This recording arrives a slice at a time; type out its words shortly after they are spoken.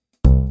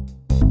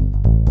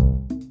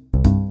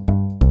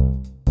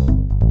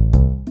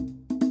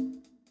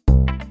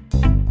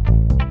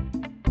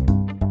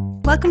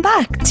Welcome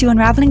back to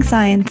Unravelling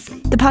Science,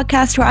 the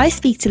podcast where I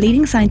speak to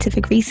leading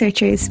scientific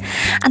researchers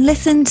and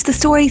listen to the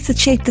stories that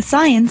shape the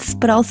science,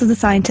 but also the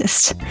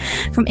scientist.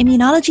 From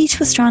immunology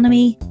to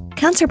astronomy,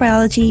 cancer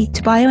biology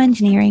to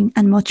bioengineering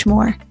and much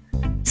more.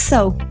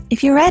 So,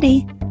 if you're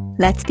ready,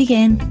 let's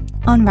begin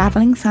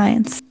Unravelling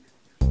Science.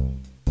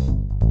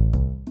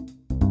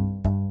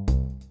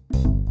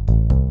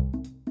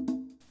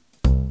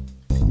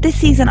 This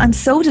season, I'm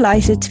so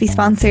delighted to be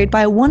sponsored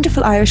by a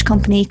wonderful Irish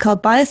company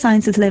called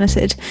Biosciences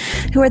Limited,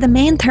 who are the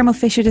main Thermo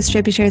Fisher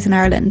distributors in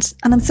Ireland,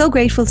 and I'm so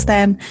grateful to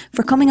them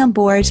for coming on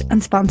board and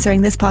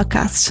sponsoring this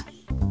podcast.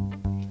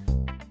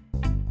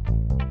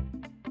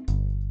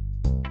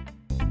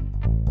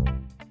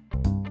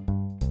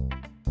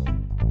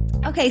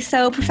 Okay,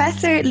 so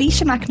Professor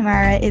Laoise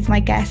McNamara is my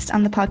guest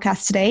on the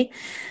podcast today.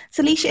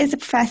 So Laoise is a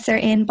professor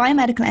in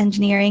biomedical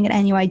engineering at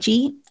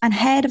NUIG and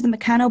head of the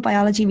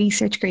Mechanobiology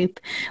Research Group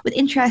with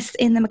interests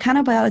in the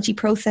mechanobiology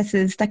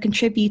processes that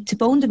contribute to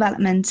bone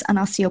development and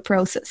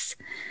osteoporosis.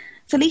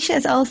 So Laoise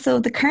is also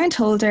the current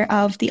holder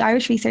of the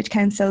Irish Research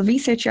Council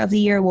Researcher of the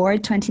Year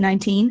Award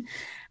 2019.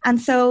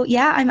 And so,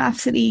 I'm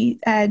absolutely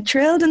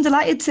thrilled and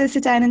delighted to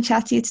sit down and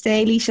chat to you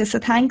today, Laoise. So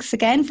thanks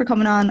again for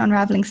coming on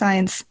Unravelling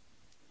Science.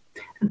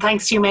 And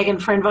thanks to you, Megan,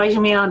 for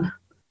inviting me on.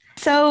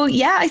 So,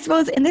 I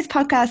suppose in this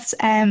podcast,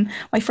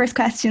 my first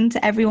question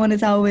to everyone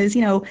is always,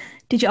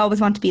 did you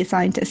always want to be a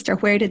scientist, or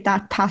where did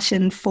that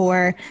passion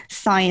for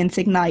science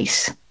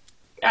ignite?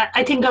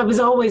 I think I was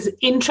always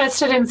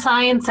interested in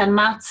science and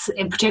maths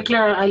in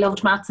particular. I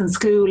loved maths in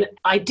school.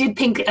 I did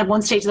think at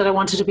one stage that I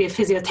wanted to be a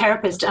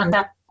physiotherapist, and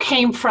that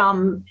came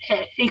from,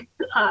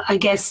 I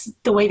guess,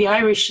 the way the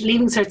Irish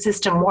Leaving Cert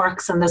system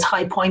works, and there's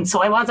high points.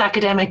 So I was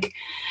academic.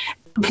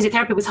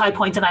 Physiotherapy was high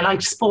points and I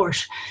liked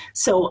sport.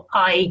 So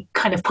I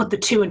kind of put the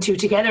two and two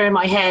together in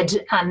my head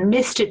and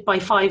missed it by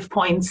 5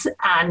 points.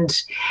 And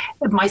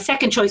my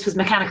second choice was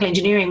mechanical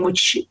engineering,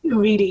 which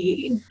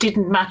really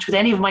didn't match with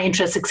any of my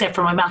interests except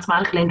for my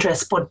mathematical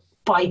interests. But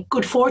by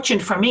good fortune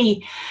for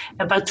me,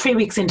 about 3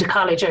 weeks into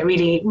college, I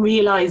really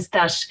realised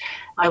that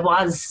I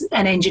was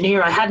an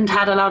engineer. I hadn't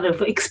had a lot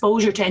of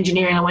exposure to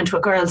engineering. I went to a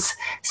girls'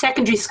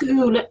 secondary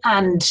school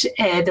and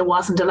there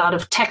wasn't a lot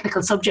of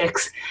technical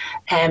subjects.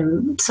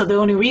 So the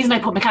only reason I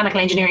put mechanical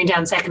engineering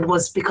down second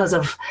was because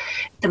of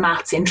the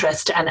maths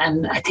interest.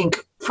 And I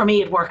think for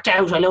me it worked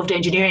out. I loved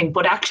engineering,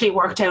 but actually it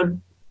worked out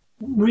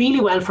really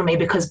well for me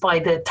because by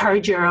the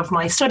third year of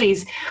my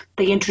studies,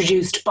 they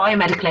introduced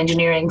biomedical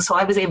engineering. So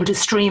I was able to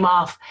stream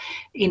off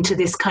into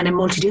this kind of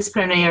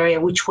multidisciplinary area,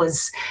 which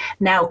was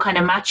now kind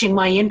of matching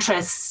my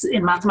interests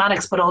in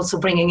mathematics, but also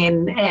bringing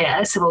in,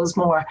 I suppose,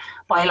 more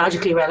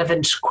biologically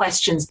relevant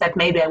questions that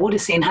maybe I would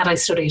have seen had I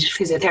studied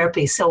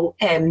physiotherapy. So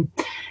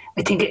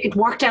I think it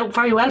worked out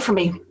very well for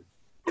me.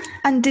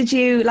 And did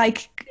you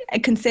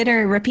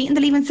consider repeating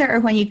the Leaving Cert, or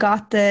when you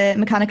got the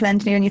mechanical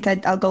engineering, you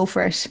said, I'll go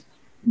for it?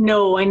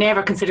 No, I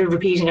never considered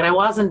repeating it. I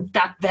wasn't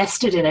that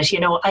vested in it.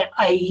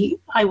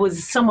 I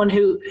was someone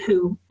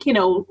who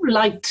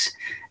liked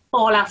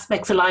all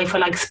aspects of life. I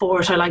liked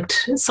sport. I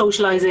liked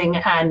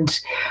socialising, and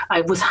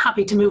I was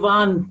happy to move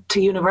on to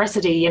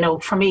university.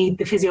 For me,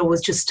 the physio was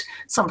just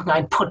something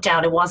I'd put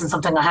down. It wasn't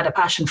something I had a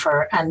passion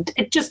for, and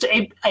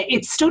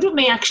it stood with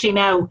me actually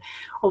now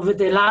over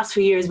the last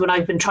few years when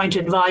I've been trying to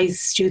advise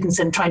students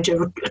and trying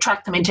to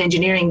attract them into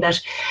engineering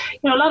that,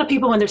 a lot of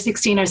people when they're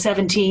 16 or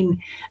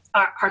 17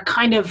 are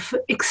kind of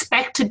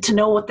expected to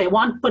know what they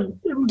want, but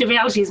the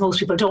reality is most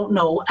people don't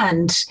know.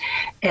 And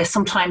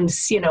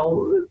sometimes,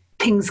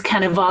 things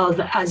can evolve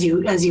as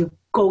you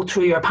go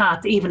through your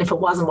path, even if it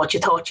wasn't what you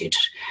thought you'd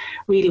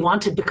really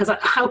wanted, because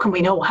how can we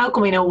know? How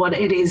can we know what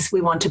it is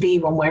we want to be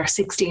when we're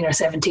 16 or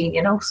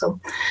 17, So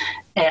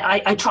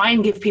I try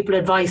and give people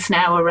advice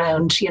now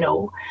around,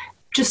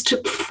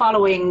 just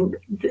following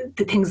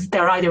the things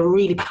they're either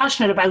really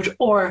passionate about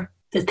or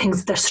the things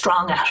that they're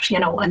strong at,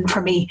 and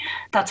for me,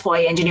 that's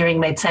why engineering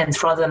made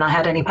sense rather than I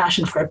had any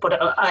passion for it. But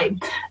I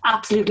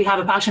absolutely have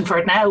a passion for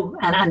it now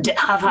and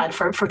have had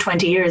for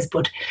 20 years,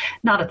 but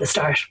not at the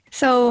start.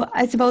 So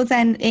I suppose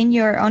then in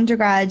your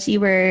undergrad,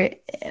 you were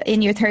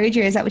in your third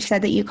year, is that what you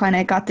said, that you kind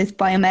of got this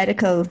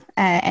biomedical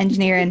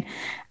engineering?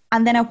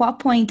 And then at what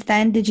point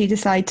then did you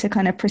decide to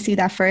kind of pursue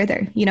that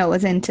further,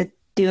 as in to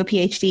do a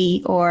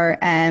PhD or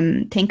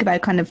think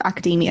about kind of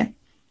academia?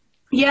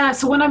 Yeah,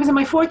 so when I was in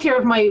my fourth year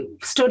of my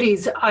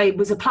studies, I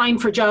was applying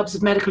for jobs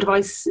with medical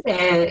device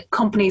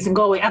companies in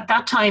Galway. At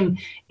that time,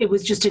 it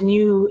was just a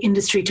new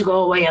industry to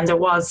Galway, and there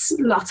was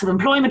lots of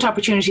employment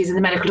opportunities in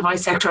the medical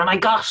device sector. And I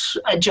got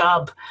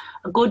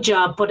a good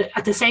job, but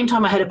at the same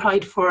time I had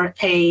applied for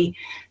a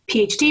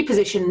PhD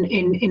position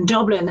in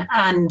Dublin,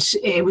 and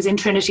it was in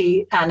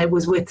Trinity, and it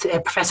was with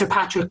Professor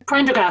Patrick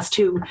Prendergast,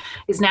 who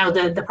is now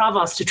the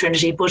provost of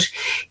Trinity. But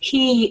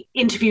he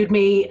interviewed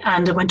me,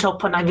 and I went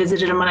up and I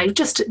visited him, and I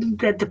just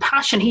the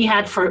passion he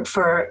had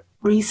for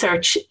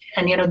research,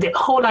 and the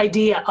whole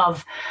idea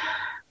of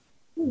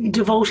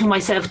devoting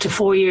myself to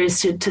 4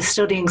 years to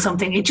studying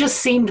something, it just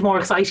seemed more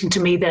exciting to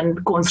me than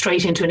going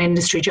straight into an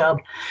industry job.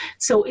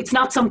 So it's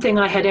not something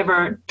I had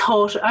ever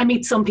thought. I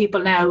meet some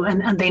people now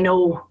and they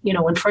know,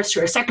 in first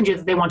year or second year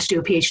that they want to do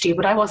a PhD,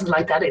 but I wasn't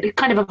like that. It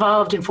kind of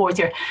evolved in fourth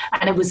year,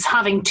 and it was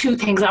having two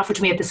things offered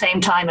to me at the same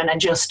time. And then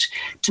just,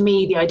 to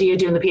me, the idea of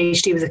doing the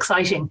PhD was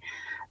exciting.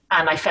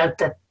 And I felt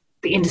that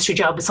the industry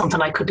job was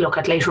something I could look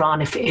at later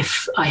on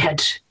if I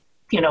had,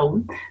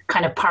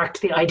 kind of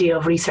parked the idea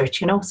of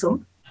research,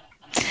 so.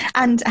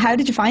 And how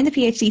did you find the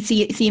PhD?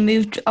 So you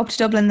moved up to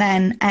Dublin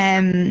then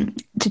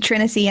to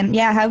Trinity, and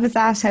how was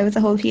that? How was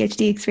the whole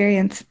PhD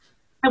experience?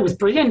 It was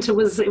brilliant. It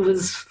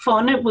was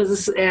fun. It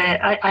was,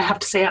 I have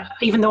to say,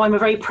 even though I'm a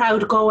very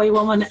proud Galway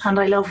woman and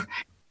I love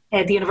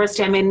the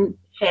university I'm in,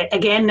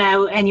 again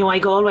now, NUI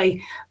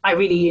Galway, I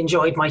really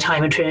enjoyed my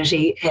time in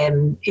Trinity.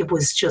 It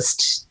was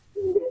just,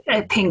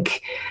 I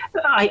think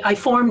I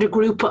formed a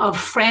group of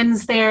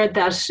friends there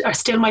that are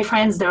still my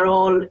friends. They're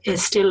all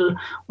still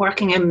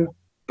working in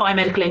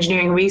biomedical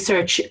engineering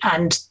research,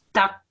 and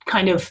that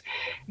kind of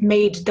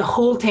made the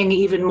whole thing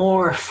even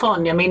more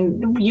fun. I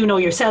mean,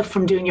 yourself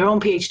from doing your own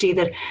PhD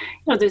that,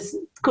 there's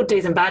good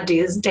days and bad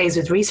days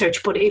with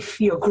research, but if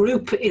your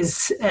group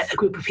is a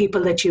group of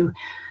people that you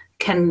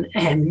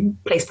can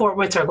play sport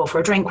with or go for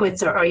a drink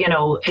with or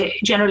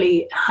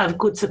generally have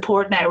good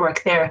support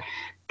network there,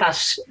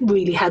 that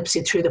really helps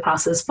you through the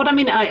process. But I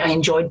mean, I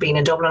enjoyed being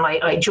in Dublin.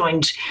 I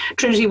joined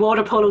Trinity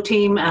Water Polo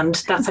team, and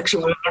that's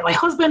actually where I met my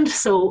husband.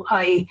 So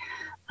I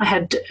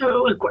had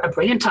a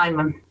brilliant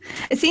time.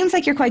 It seems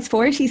like you're quite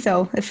sporty.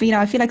 So I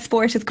feel like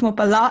sport has come up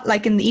a lot,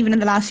 like even in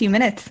the last few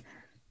minutes.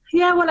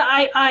 Yeah, well,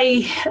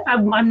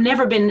 I've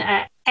never been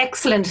an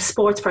excellent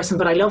sports person,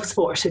 but I love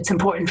sport. It's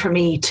important for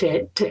me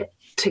to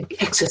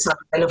exercise.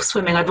 I love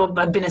swimming.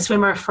 I've been a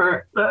swimmer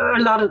for a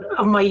lot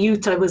of my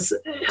youth. I was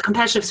a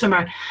competitive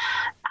swimmer.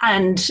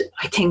 And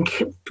I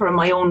think from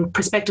my own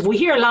perspective, we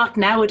hear a lot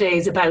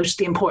nowadays about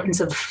the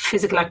importance of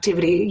physical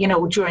activity,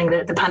 during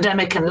the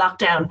pandemic and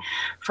lockdown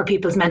for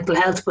people's mental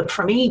health. But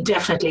for me,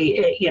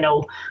 definitely,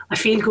 I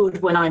feel good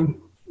when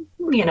I'm,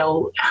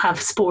 have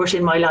sport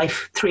in my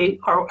life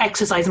or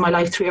exercise in my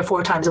life 3 or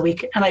 4 times a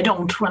week. And I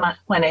don't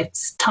when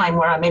it's time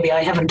where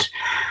I haven't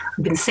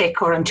been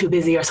sick or I'm too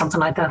busy or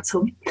something like that.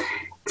 So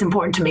it's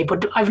important to me.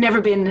 But I've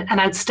never been an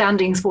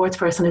outstanding sports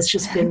person. It's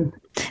just been.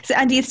 So,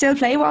 and do you still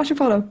play water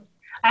polo?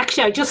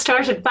 Actually, I just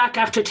started back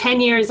after 10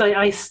 years.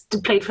 I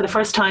played for the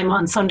first time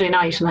on Sunday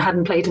night, and I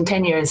hadn't played in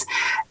 10 years.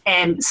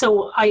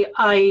 So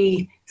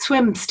I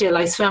swim still.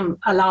 I swim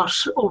a lot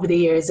over the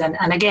years. And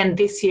again,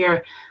 this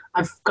year,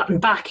 I've gotten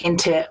back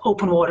into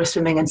open water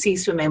swimming and sea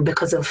swimming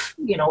because of,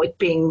 it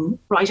being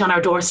right on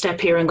our doorstep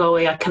here in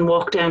Galway. I can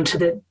walk down to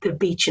the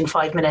beach in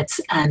 5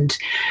 minutes, and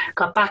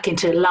got back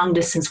into long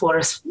distance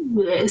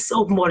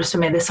open water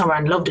swimming this summer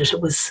and loved it. It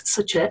was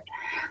such a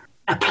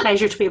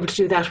pleasure to be able to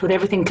do that with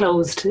everything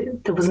closed.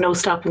 There was no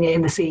stopping it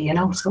in the sea,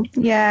 So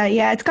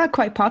yeah, it's got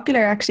quite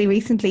popular actually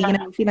recently. I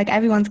feel like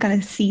everyone's kind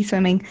of sea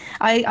swimming.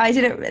 I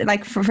did it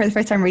like for the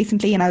first time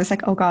recently, and I was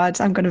like, oh God, it's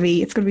going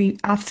to be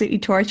absolutely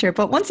torture.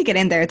 But once you get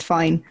in there, it's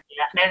fine.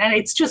 Yeah, and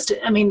it's just,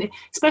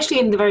 especially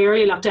in the very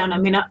early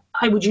lockdown.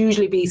 I would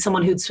usually be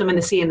someone who'd swim in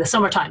the sea in the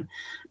summertime,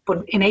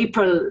 but in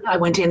April I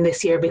went in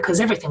this year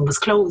because everything was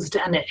closed,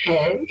 and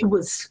it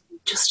was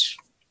just.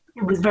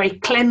 It was very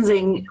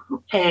cleansing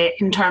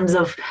in terms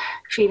of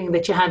feeling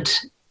that you had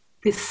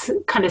this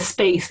kind of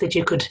space that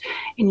you could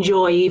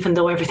enjoy even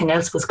though everything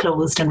else was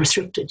closed and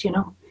restricted,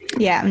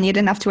 Yeah, and you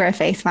didn't have to wear a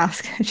face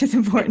mask, which is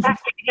important.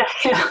 Exactly,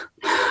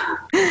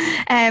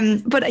 yeah.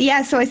 But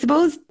yeah, so I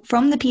suppose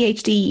from the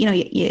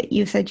PhD,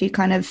 you said you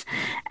kind of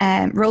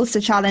rose the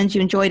challenge,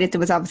 you enjoyed it. There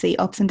was obviously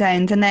ups and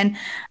downs. And then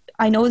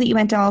I know that you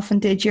went off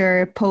and did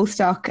your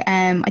postdoc,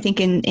 I think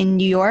in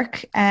New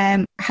York.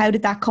 How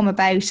did that come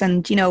about?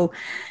 And,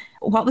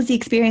 what was the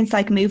experience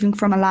like moving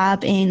from a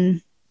lab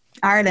in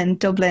Ireland,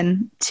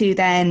 Dublin, to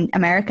then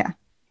America?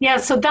 Yeah,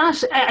 so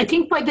that, I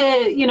think by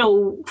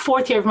the,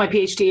 fourth year of my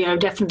PhD, I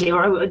definitely,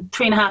 or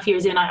 3.5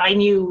 years in, I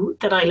knew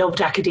that I loved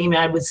academia.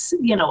 I was,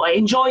 I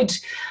enjoyed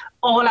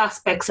all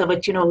aspects of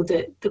it,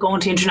 the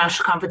going to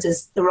international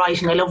conferences, the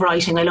writing. I love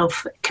writing. I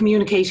love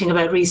communicating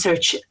about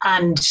research.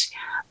 And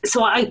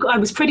so I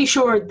was pretty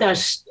sure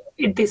that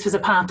this was a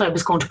path I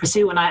was going to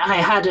pursue. And I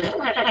had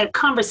a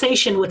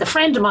conversation with a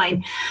friend of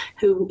mine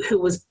who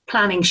was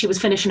planning, she was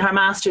finishing her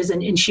master's,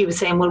 and she was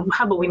saying, well,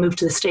 how about we move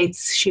to the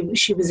States?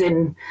 She was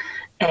in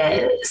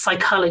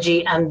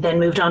psychology and then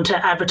moved on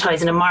to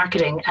advertising and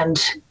marketing. And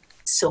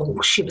so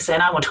she was saying,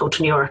 I want to go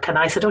to New York. And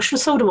I said, oh, sure,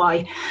 so do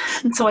I.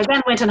 So I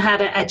then went and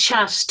had a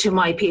chat to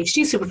my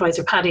PhD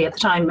supervisor, Paddy, at the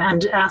time,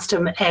 and asked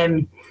him,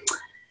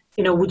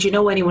 would you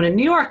know anyone in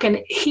New York?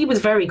 And he was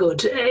very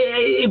good.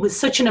 It was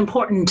such an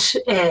important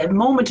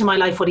moment in my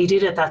life, what he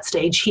did at that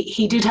stage.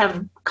 He did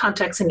have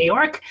contacts in New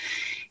York.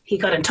 he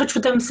got in touch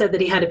with them, said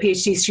that he had a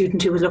PhD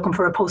student who was looking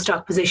for a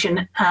postdoc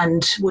position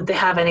and would they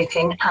have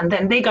anything. And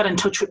then they got in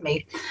touch with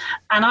me.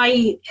 And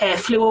I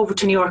flew over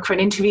to New York for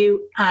an interview,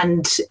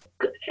 and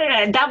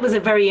that was a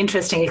very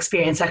interesting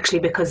experience actually,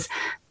 because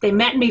they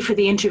met me for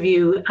the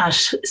interview at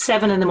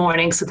 7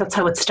 a.m. So that's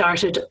how it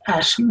started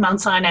at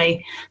Mount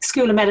Sinai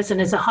School of Medicine.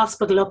 Is a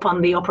hospital up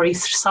on the Upper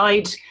East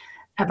Side,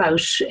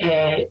 about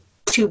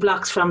 2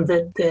 blocks from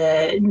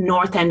the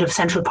north end of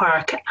Central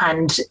Park.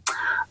 And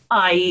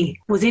I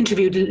was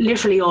interviewed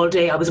literally all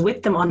day. I was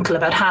with them until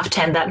about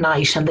 10:30 that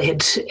night, and they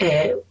had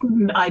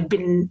I'd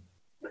been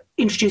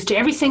introduced to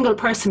every single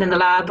person in the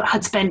lab,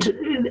 had spent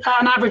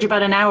on average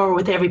about an hour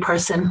with every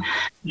person.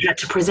 You had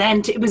to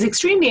present. It was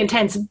extremely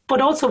intense, but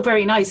also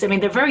very nice. I mean,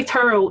 they're very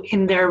thorough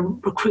in their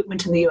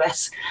recruitment in the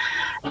US.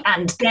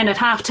 And then at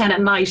 10:30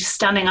 at night,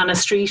 standing on a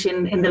street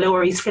in the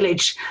Lower East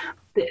Village,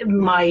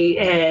 my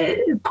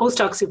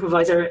postdoc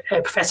supervisor,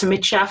 Professor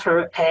Mitch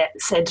Schaffler,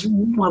 said,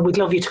 well, we'd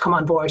love you to come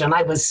on board. And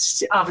I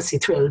was obviously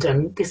thrilled,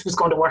 and this was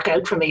going to work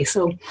out for me.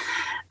 So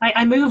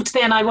I moved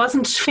then. I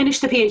wasn't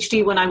finished the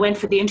PhD when I went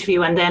for the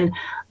interview, and then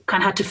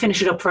kind of had to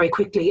finish it up very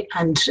quickly.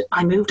 And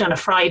I moved on a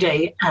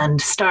Friday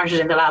and started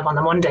in the lab on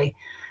the Monday.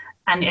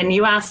 And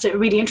you asked a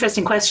really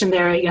interesting question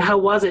there, you know, how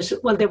was it?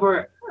 Well, they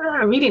were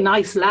a really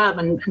nice lab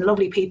and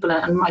lovely people,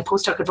 and my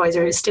postdoc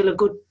advisor is still a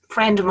good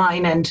friend of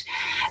mine. And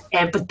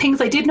but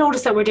things I did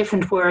notice that were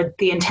different were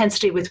the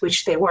intensity with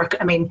which they work.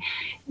 I mean,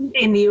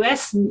 in the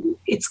US,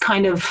 it's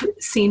kind of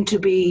seen to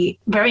be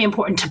very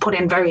important to put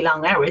in very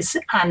long hours.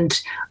 And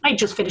I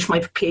just finished my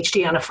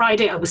PhD on a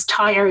Friday. I was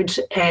tired.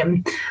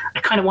 I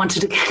kind of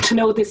wanted to get to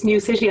know this new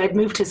city I'd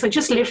moved to, so I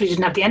just literally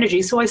didn't have the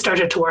energy. So I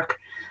started to work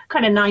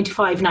kind of 9 to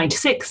 5, 9 to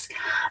 6,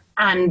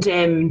 and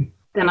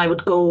then I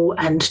would go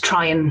and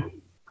try and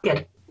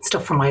get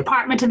stuff from my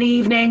apartment in the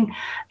evening.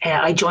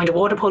 I joined a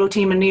water polo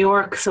team in New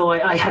York, so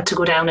I had to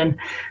go down and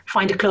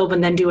find a club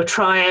and then do a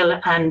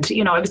trial. And,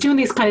 you know, I was doing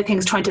these kind of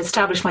things, trying to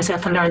establish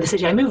myself and learn the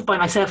city. I moved by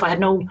myself. I had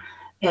no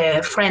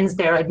friends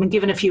there. I'd been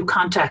given a few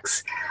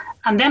contacts.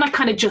 And then I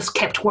kind of just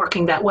kept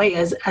working that way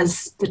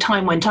as the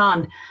time went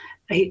on.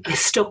 I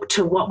stuck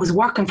to what was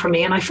working for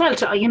me. And I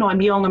felt, you know,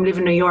 I'm young, I'm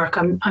living in New York.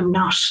 I'm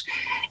not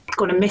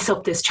going to miss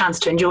up this chance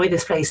to enjoy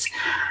this place.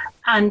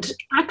 And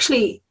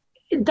actually,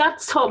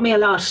 that's taught me a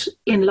lot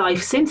in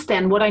life since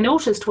then. What I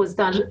noticed was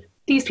that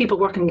these people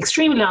working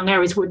extremely long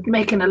hours were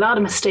making a lot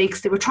of mistakes.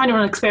 They were trying to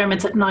run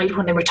experiments at night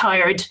when they were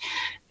tired.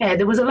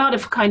 There was a lot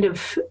of kind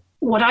of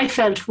what I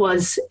felt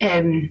was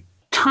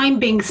time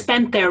being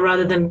spent there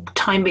rather than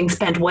time being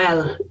spent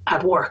well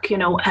at work, you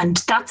know, and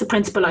that's a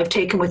principle I've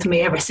taken with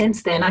me ever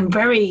since then. I'm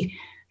very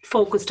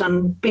focused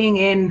on being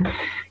in,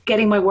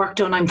 getting my work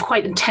done. I'm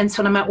quite intense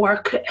when I'm at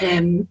work,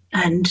 and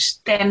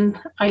then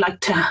I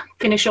like to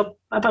finish up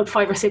about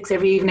 5 or 6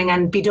 every evening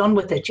and be done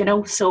with it, you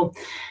know. So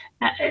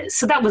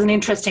that was an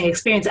interesting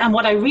experience. And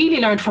what I really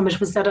learned from it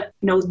was that,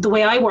 you know, the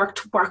way I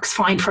worked works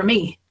fine for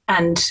me.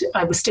 And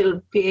I was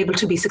still be able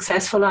to be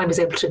successful. I was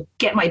able to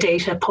get my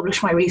data,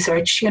 publish my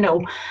research, you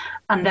know,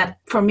 and that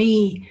for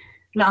me,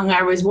 long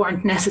hours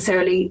weren't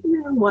necessarily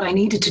what I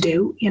needed to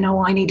do. You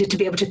know, I needed to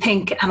be able to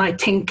think, and I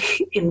think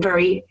in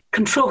very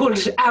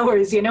controlled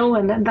hours, you know,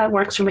 and that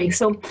works for me.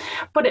 So,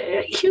 but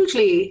a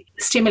hugely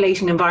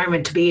stimulating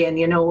environment to be in,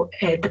 you know,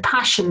 the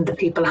passion that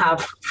people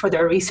have for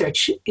their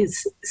research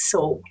is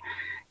so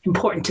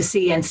important to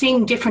see, and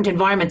seeing different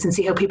environments and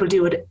see how people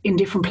do it in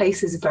different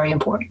places is very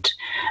important.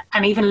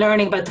 And even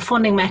learning about the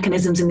funding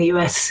mechanisms in the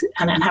US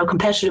and how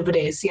competitive it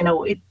is, you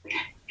know, it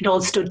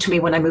all stood to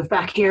me when I moved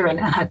back here and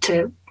had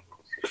to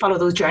follow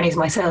those journeys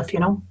myself, you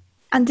know.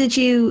 And did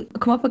you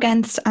come up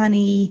against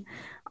any,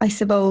 I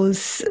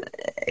suppose,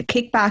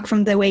 kickback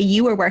from the way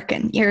you were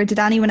working? Or did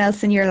anyone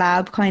else in your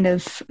lab kind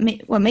of,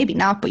 well, maybe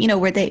not, but, you know,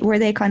 were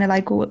they kind of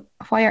like,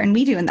 why aren't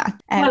we doing that?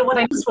 Well, what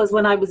I noticed was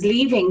when I was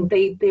leaving,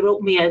 they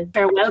wrote me a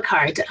farewell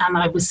card, and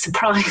I was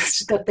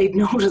surprised that they'd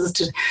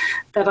noticed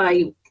that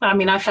I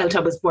felt I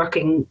was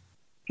working,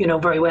 you know,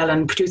 very well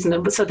and producing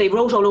them. So they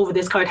wrote all over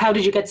this card, how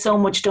did you get so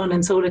much done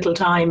in so little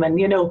time?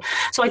 And, you know,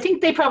 so I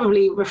think they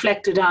probably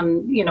reflected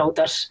on, you know,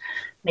 that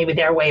maybe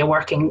their way of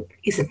working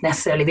isn't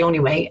necessarily the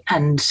only way.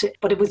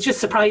 But it was just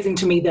surprising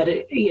to me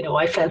that, you know,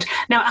 I felt,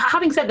 now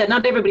having said that,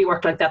 not everybody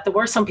worked like that. There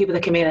were some people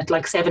that came in at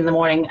like 7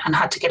 a.m. and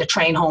had to get a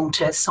train home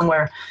to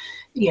somewhere,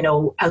 you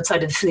know,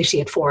 outside of the city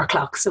at 4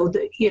 o'clock. So,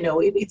 you know,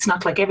 it's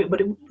not like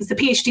everybody. It was the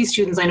PhD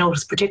students I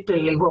noticed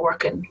particularly were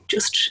working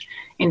just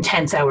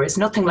intense hours,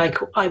 nothing like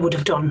I would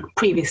have done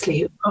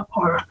previously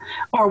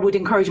or would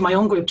encourage my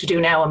own group to do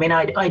now. I mean,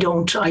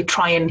 I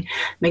try and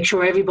make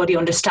sure everybody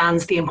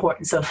understands the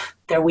importance of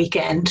their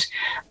weekend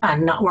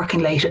and not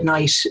working late at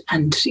night.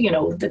 And, you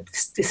know, that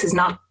this is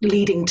not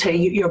leading to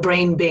your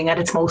brain being at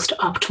its most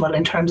optimal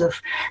in terms of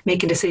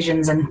making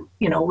decisions and,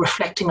 you know,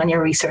 reflecting on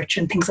your research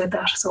and things like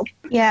that. So,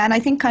 yeah. And I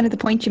think kind of the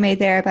point you made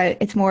there about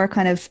it's more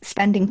kind of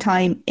spending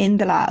time in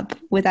the lab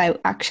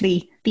without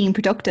actually being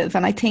productive.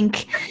 And I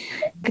think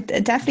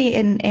definitely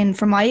in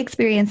from my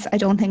experience, I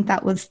don't think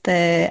that was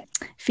the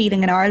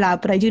feeling in our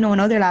lab, but I do know in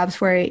other labs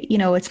where, you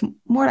know, it's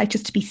more like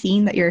just to be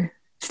seen that you're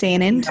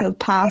staying in till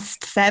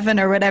past 7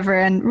 or whatever.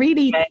 And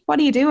really, what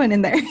are you doing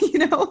in there?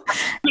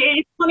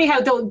 It's funny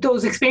how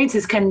those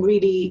experiences can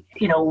really,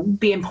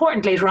 be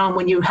important later on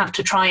when you have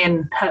to try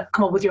and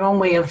come up with your own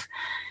way of,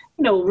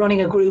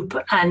 running a group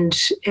and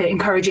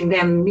encouraging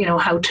them,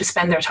 how to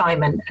spend their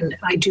time. And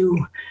I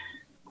do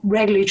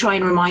regularly try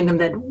and remind them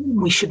that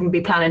we shouldn't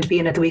be planning to be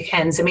in at the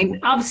weekends. I mean,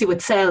 obviously with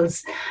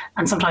cells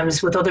and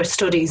sometimes with other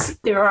studies,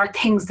 there are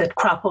things that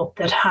crop up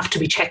that have to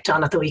be checked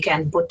on at the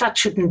weekend, but that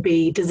shouldn't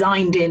be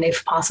designed in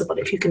if possible.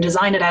 If you can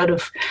design it out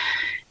of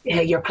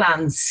your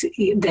plans,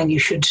 then you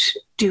should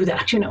do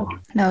that,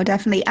 No,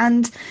 definitely.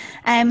 And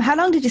how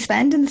long did you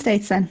spend in the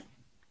States then?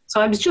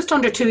 So I was just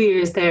under 2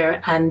 years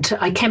there, and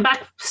I came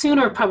back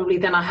sooner probably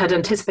than I had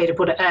anticipated,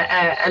 but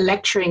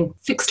a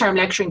fixed-term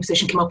lecturing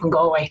position came up in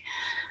Galway.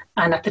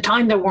 And at the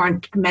time, there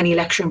weren't many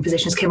lecturing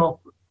positions came up,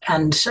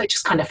 and I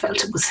just kind of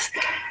felt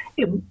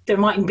there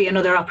mightn't be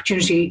another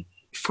opportunity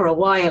for a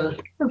while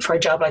for a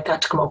job like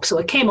that to come up. So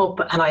it came up,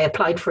 and I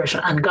applied for it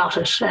and got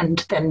it,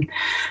 and then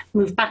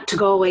moved back to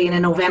Galway in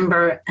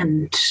November.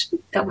 And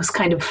that was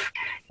kind of,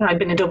 I'd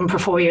been in Dublin for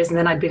 4 years, and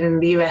then I'd been in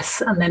the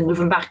US, and then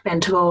moving back then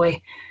to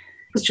Galway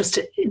was just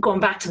going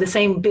back to the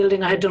same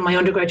building I had done my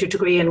undergraduate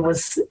degree in,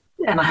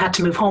 and I had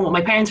to move home with my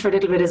parents for a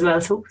little bit as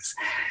well. So it was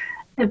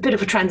a bit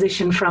of a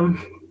transition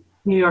from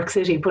New York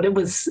City, but it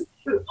was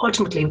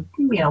ultimately,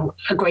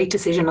 a great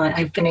decision.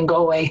 I've been in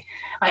Galway.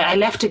 I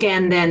left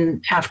again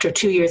then after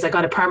 2 years. I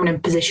got a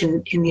permanent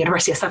position in the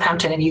University of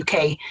Southampton in the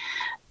UK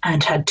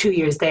and had 2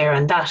 years there.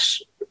 And that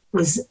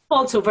was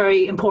also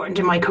very important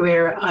in my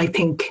career. I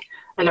think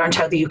I learned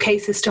how the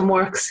UK system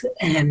works,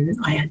 and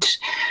I had,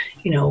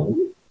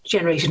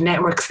 generated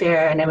networks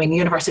there. And I mean, the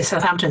University of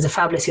Southampton is a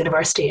fabulous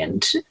university,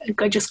 and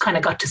I just kind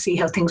of got to see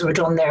how things were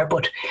done there.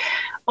 But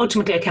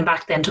ultimately I came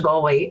back then to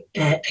Galway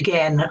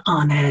again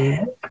on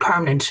a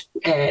permanent,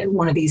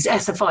 one of these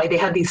SFI. They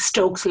had these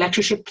Stokes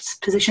lectureship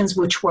positions,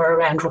 which were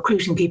around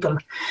recruiting people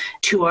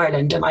to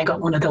Ireland. And I got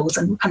one of those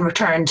and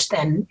returned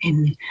then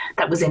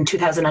that was in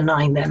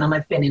 2009 then. And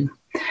I've been in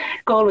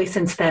Galway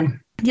since then.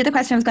 The other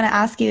question I was going to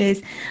ask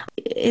you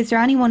is there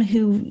anyone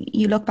who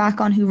you look back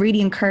on who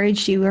really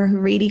encouraged you, or who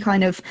really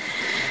kind of,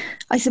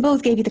 I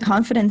suppose, gave you the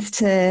confidence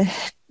to,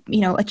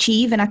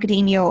 achieve in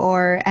academia,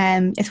 or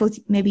I suppose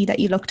maybe that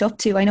you looked up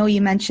to? I know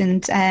you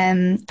mentioned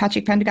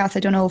Patrick Prendergast. I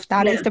don't know if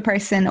that is the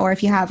person, or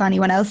if you have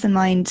anyone else in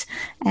mind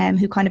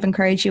who kind of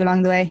encouraged you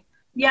along the way.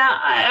 Yeah,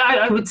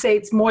 I would say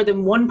it's more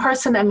than one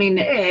person. I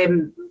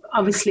mean,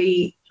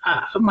 obviously,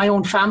 my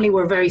own family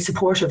were a very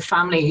supportive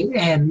family,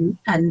 and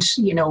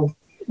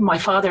my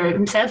father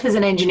himself is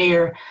an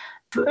engineer,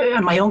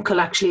 and my uncle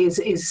actually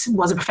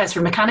was a professor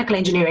of mechanical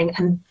engineering,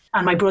 and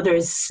my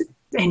brother's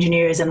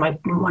engineers, and my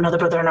another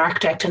brother an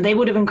architect, and they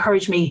would have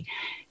encouraged me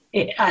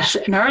at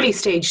an early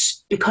stage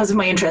because of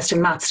my interest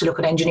in maths to look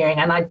at engineering.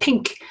 And I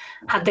think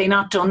had they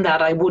not done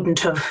that, I wouldn't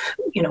have,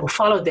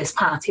 followed this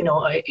path.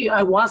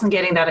 I wasn't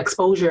getting that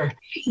exposure,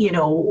 in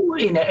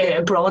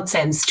a broad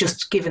sense,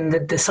 just given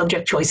the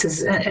subject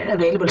choices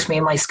available to me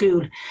in my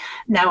school.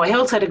 Now, I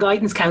also had a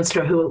guidance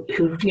counsellor who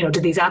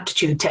did these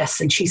aptitude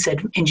tests, and she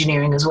said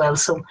engineering as well.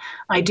 So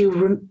I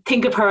do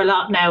think of her a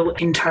lot now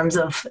in terms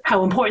of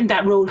how important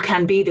that role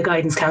can be, the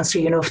guidance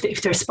counsellor,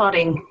 if they're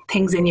spotting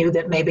things in you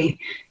that maybe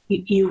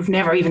you've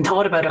never even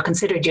thought about or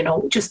considered,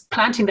 just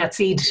planting that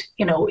seed,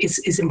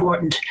 is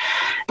important.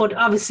 But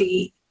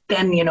obviously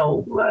then,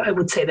 I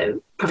would say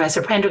that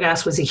Professor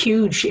Prendergast was a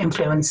huge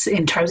influence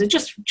in terms of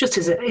just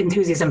his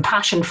enthusiasm,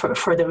 passion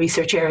for the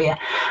research area,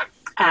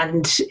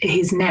 and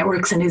his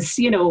networks and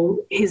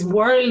his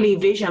worldly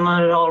vision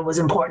on it all was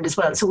important as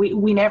well. So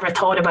we never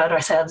thought about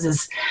ourselves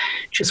as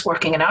just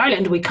working in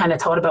Ireland. We kind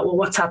of thought about, well,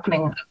 what's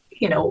happening,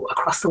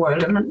 across the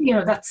world.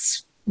 And,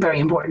 that's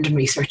very important in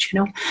research,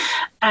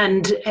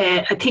 And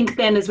I think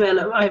then as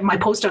well, my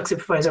postdoc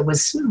supervisor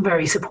was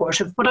very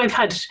supportive, but I've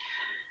had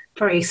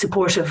very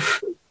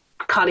supportive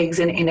colleagues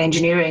in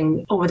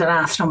engineering over the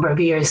last number of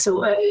years.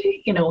 So,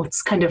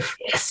 it's kind of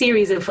a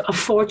series of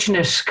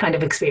fortunate kind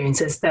of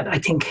experiences that I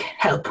think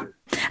help.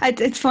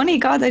 It's funny,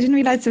 God, I didn't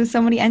realize there was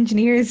so many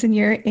engineers in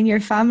your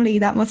family.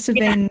 That must have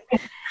been...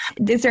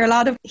 Is there a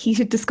lot of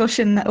heated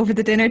discussion over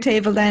the dinner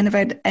table then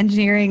about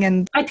engineering?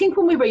 And I think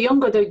when we were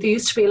younger, there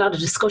used to be a lot of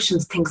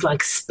discussions, things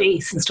like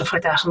space and stuff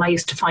like that. And I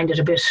used to find it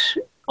a bit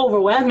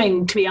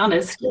overwhelming, to be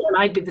honest. And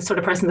I'd be the sort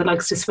of person that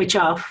likes to switch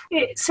off.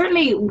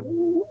 Certainly,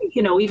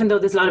 even though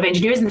there's a lot of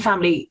engineers in the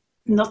family,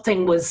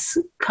 nothing was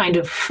kind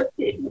of,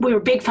 we were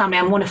a big family.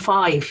 I'm one of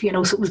 5, so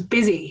it was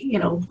busy.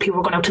 People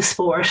were going out to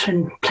sport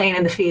and playing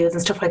in the fields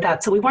and stuff like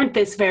that. So we weren't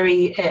this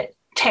very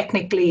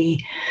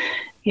technically,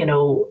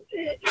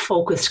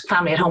 focused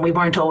family at home. We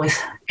weren't always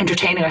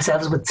entertaining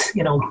ourselves with,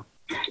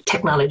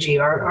 technology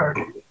or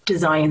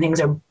design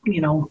things or,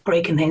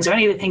 breaking things or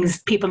any of the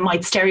things people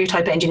might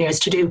stereotype engineers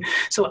to do.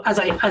 So as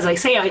I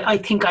say, I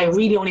think I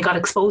really only got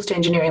exposed to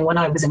engineering when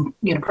I was in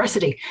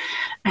university,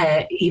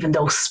 even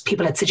though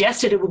people had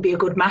suggested it would be a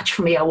good match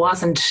for me. I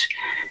wasn't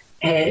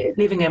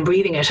living and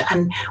breathing it.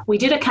 And we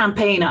did a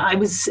campaign. I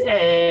was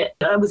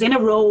in a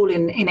role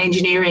in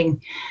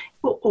engineering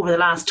over the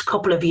last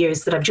couple of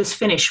years that I've just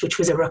finished, which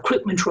was a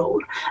recruitment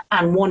role.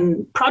 And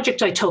one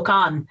project I took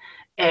on,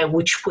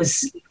 which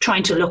was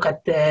trying to look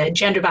at the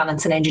gender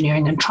balance in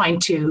engineering and trying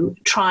to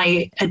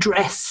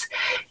address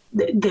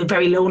the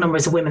very low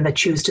numbers of women that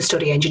choose to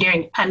study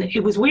engineering. And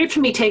it was weird for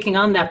me taking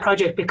on that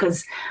project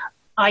because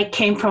I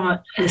came from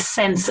a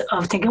sense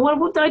of thinking,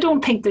 well, I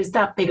don't think there's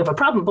that big of a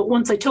problem. But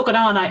once I took it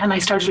on and I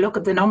started to look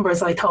at the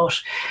numbers, I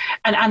thought,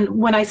 and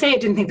when I say I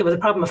didn't think there was a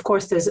problem, of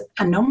course, there's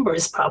a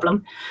numbers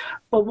problem.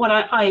 But what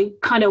I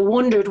kind of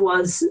wondered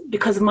was,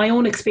 because my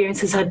own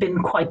experiences had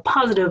been quite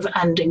positive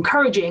and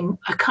encouraging,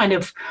 I kind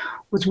of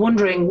was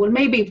wondering, well,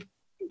 maybe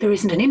there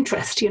isn't an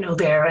interest,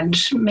 there, and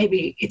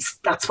maybe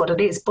that's what it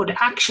is. But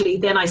actually,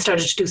 then I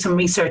started to do some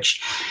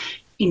research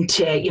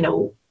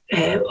into,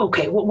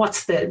 okay,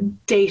 what's the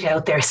data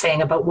out there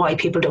saying about why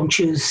people don't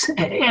choose?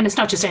 And it's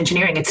not just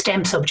engineering, it's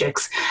STEM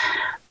subjects.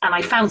 And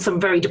I found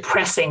some very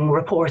depressing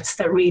reports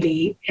that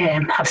really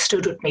have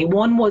stood with me.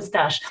 One was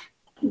that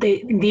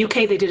in the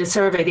UK, they did a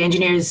survey, the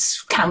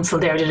Engineers Council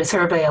there did a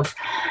survey of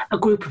a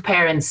group of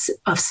parents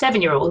of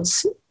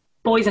 7-year-olds,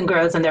 boys and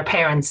girls and their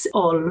parents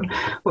all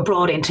were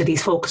brought into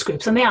these focus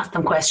groups. And they asked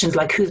them questions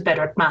like, who's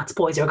better at maths,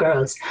 boys or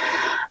girls?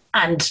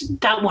 And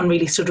that one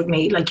really stood with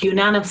me. Like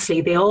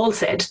unanimously, they all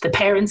said, the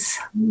parents,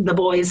 the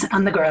boys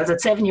and the girls at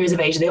 7 years of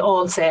age, they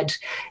all said,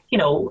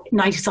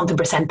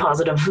 90-something%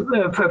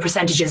 positive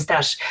percentages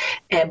that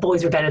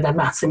boys were better than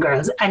maths than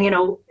girls. And,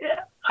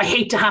 I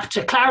hate to have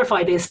to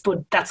clarify this,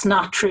 but that's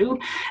not true.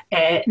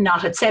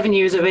 Not at 7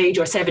 years of age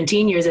or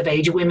 17 years of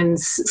age.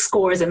 Women's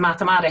scores in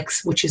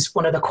mathematics, which is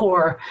one of the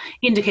core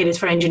indicators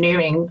for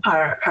engineering,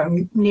 are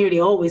nearly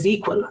always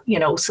equal,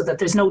 so that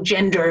there's no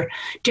gender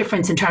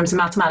difference in terms of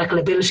mathematical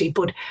ability.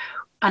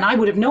 And I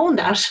would have known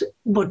that,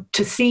 but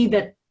to see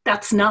that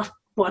that's not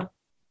what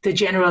the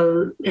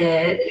general,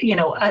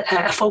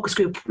 a focus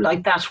group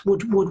like that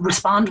would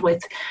respond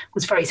with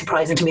was very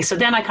surprising to me. So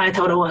then I kind of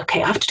thought,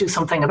 okay, I have to do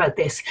something about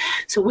this.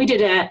 So we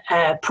did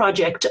a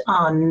project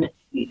on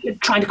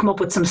trying to come up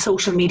with some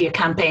social media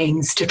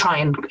campaigns to try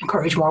and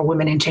encourage more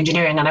women into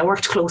engineering. And I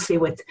worked closely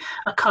with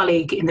a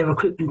colleague in the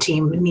recruitment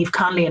team, Niamh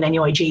Connolly in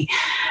NUIG.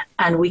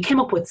 And we came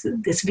up with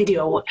this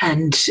video,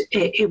 and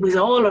it was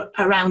all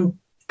around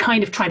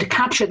kind of trying to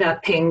capture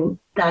that thing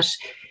that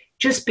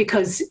just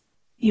because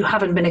you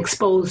haven't been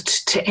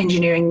exposed to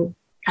engineering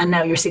and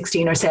now you're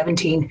 16 or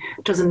 17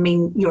 doesn't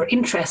mean your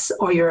interests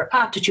or your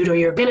aptitude or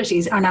your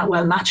abilities are not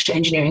well matched to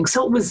engineering.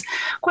 So it was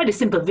quite a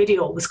simple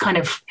video. It was kind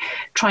of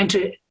trying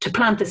to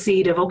plant the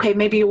seed of, okay,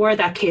 maybe you were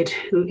that kid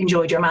who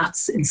enjoyed your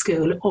maths in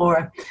school,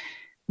 or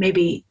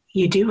maybe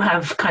you do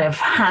have kind of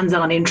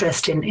hands-on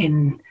interest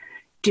in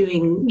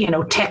doing,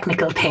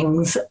 technical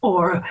things,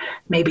 or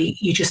maybe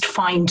you just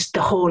find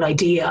the whole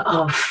idea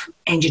of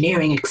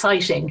engineering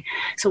exciting.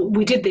 So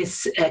we did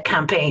this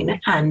campaign,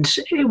 and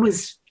it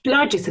was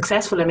largely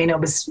successful. I mean, I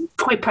was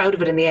quite proud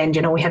of it in the end.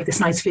 We had this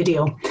nice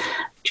video,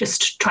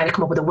 just trying to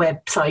come up with a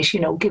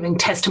website, giving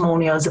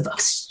testimonials of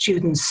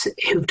students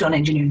who've done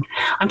engineering.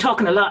 I'm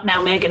talking a lot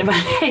now, Megan,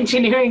 about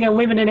engineering and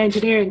women in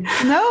engineering.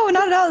 No,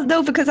 not at all.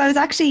 No, because I was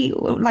actually,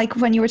 like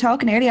when you were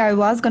talking earlier, I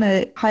was going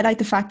to highlight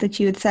the fact that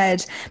you had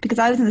said, because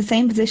I was in the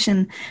same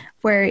position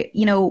where,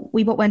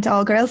 we went to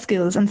all girls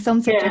schools and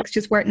some subjects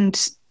just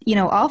weren't,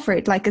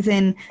 offered, like as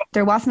in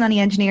there wasn't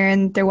any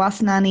engineering, there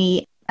wasn't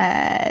any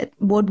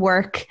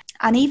woodwork.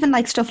 And even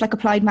like stuff like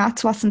applied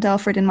maths wasn't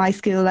offered in my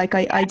school. Like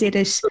I did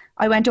it.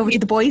 I went over to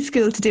the boys'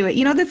 school to do it.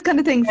 This kind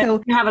of thing.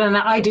 So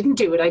I didn't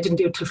do it. I didn't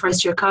do it till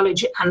first year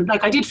college. And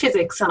like I did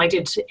physics and I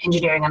did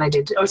engineering and I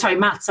did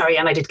maths,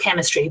 and I did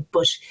chemistry.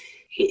 But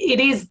it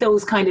is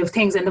those kind of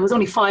things. And there was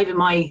only 5 in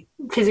my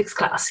physics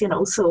class,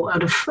 so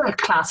out of a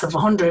class of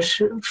 100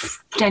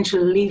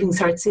 potential leaving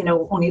certs,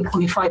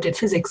 only 5 did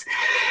physics.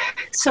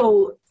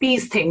 So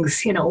these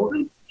things,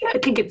 I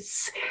think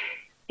it's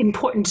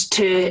important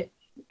to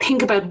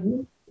think about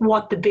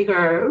what the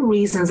bigger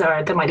reasons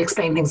are that might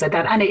explain things like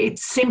that. And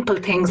it's simple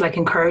things like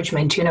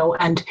encouragement,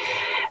 and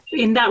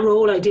in that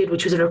role I did,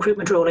 which was a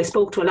recruitment role, I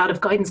spoke to a lot of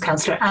guidance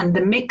counsellor, and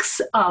the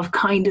mix of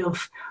kind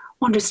of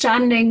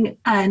understanding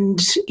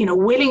and,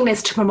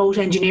 willingness to promote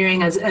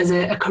engineering as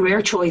a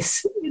career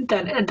choice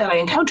that I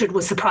encountered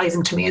was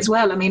surprising to me as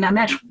well. I mean, I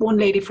met one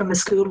lady from the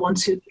school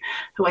once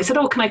who I said,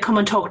 can I come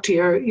and talk to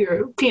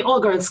your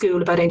all-girls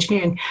school about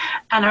engineering?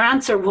 And her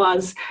answer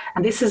was,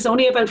 and this is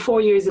only about 4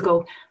 years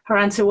ago, her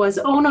answer was,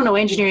 no,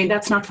 engineering,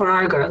 that's not for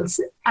our girls.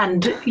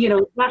 And,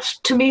 that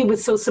to me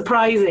was so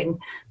surprising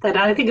that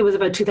I think it was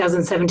about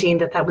 2017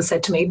 that was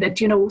said to me, that,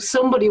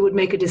 somebody would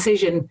make a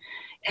decision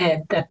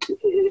that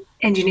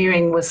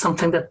engineering was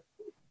something that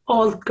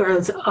all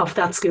girls of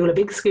that school, a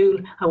big school,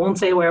 I won't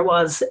say where it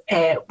was,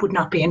 would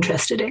not be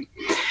interested in.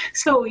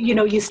 So,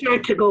 you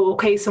start to go,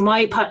 okay, so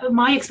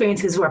my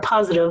experiences were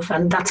positive,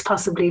 and that's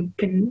possibly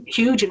been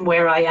huge in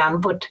where I am,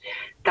 but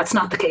that's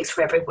not the case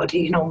for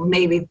everybody.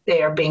 Maybe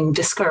they are being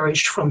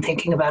discouraged from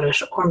thinking about it,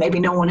 or maybe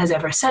no one has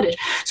ever said it.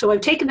 So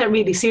I've taken that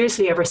really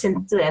seriously ever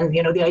since then,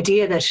 the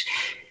idea that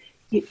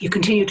you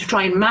continue to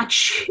try and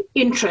match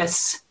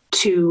interests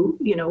to,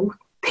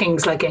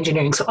 things like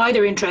engineering. So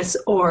either interests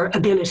or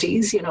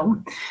abilities, you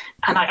know.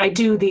 And I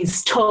do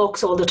these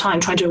talks all the time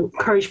trying to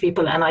encourage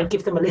people, and I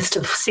give them a list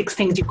of 6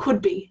 things you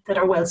could be that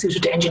are well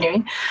suited to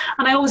engineering.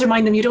 And I always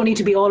remind them you don't need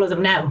to be all of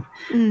them now.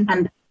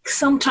 And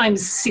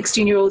sometimes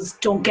 16-year-olds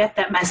don't get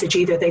that message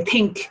either. They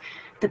think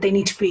that they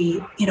need to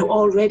be, you know,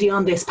 already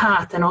on this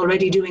path and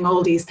already doing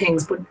all these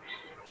things. But,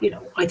 you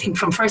know, I think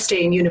from first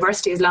day in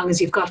university, as long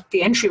as you've got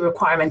the entry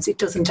requirements, it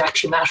doesn't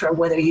actually matter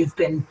whether you've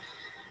been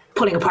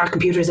pulling apart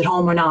computers at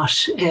home or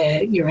not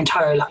your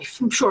entire life.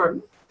 I'm sure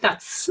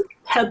that's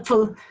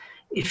helpful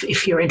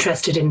if you're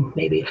interested in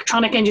maybe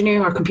electronic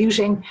engineering or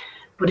computing,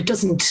 but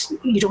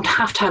you don't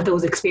have to have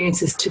those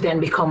experiences to then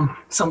become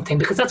something,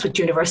 because that's what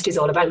university is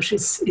all about,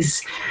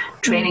 is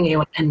training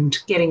you and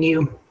getting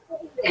you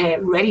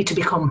ready to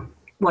become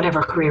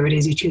whatever career it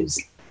is you choose.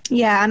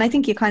 Yeah, and I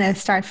think you kind of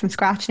start from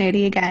scratch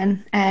nearly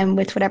again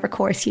with whatever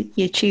course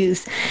you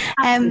choose.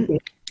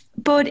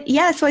 But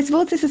yeah, so I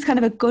suppose this is kind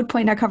of a good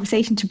point in our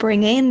conversation to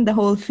bring in the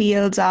whole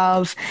field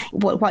of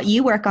what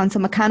you work on. So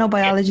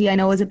mechanobiology, I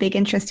know, is a big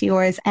interest of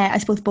yours. I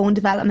suppose bone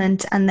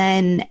development, and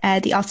then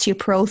the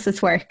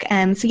osteoporosis work.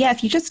 So yeah,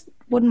 if you just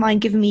wouldn't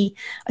mind giving me,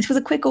 I suppose,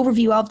 a quick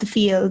overview of the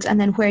field and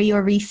then where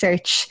your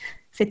research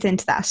fits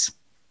into that.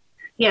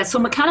 Yeah, so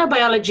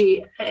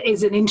mechanobiology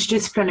is an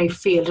interdisciplinary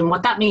field, and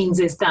what that means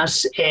is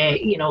that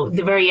you know,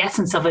 the very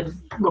essence of it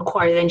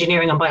requires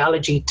engineering and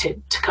biology to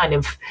kind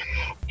of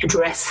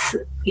address,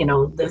 you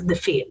know, the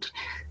field.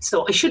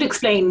 So I should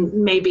explain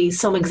maybe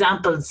some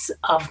examples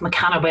of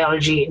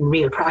mechanobiology in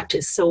real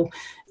practice. So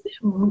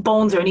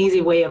bones are an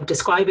easy way of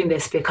describing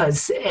this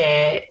because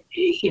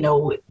you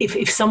know,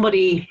 if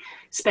somebody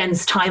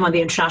spends time on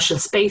the International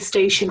Space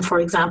Station, for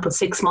example,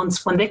 6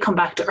 months, when they come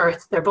back to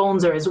Earth, their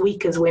bones are as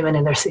weak as women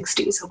in their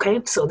 60s, okay?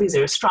 So these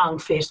are strong,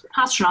 fit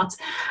astronauts,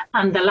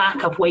 and the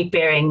lack of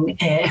weight-bearing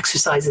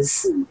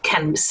exercises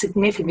can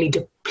significantly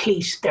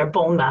deplete their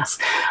bone mass.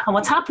 And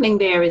what's happening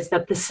there is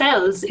that the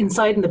cells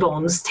inside in the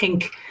bones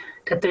think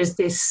that there's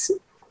this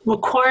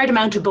required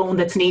amount of bone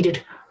that's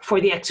needed for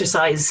the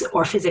exercise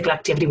or physical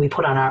activity we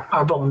put on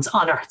our bones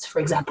on Earth, for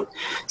example.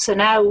 So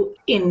now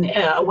in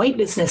a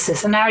weightlessness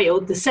scenario,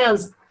 the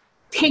cells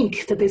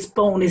think that this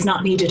bone is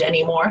not needed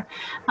anymore,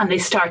 and they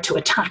start to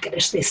attack it.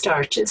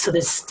 So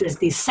there's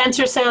these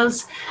sensor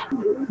cells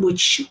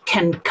which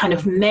can kind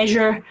of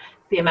measure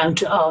the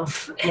amount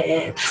of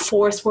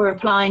force we're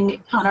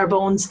applying on our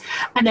bones.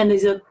 And then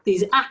there's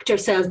these actor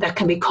cells that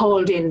can be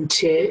called in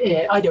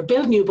to either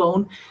build new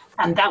bone,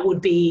 and that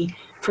would be,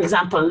 for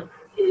example,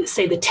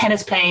 say the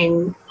tennis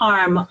playing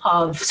arm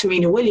of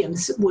Serena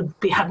Williams would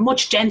have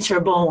much denser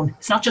bone.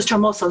 It's not just her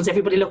muscles.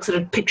 Everybody looks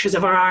at pictures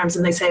of her arms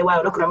and they say,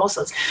 wow, look at her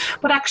muscles.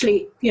 But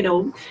actually, you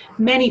know,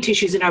 many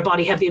tissues in our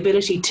body have the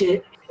ability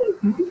to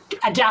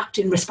adapt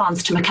in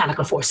response to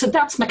mechanical force. So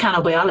that's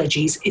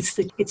mechanobiology.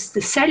 It's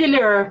the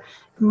cellular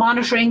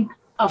monitoring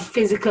of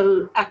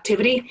physical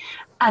activity,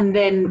 and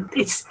then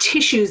it's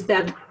tissues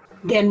that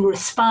then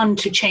respond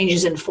to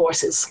changes in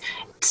forces,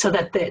 so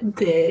that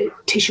the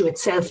tissue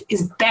itself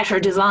is better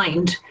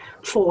designed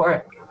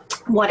for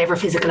whatever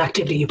physical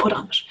activity you put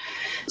on it.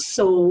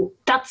 So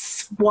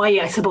that's why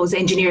I suppose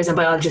engineers and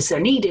biologists are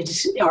needed,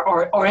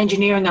 or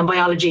engineering and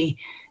biology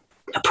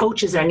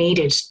approaches are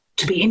needed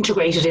to be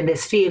integrated in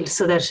this field,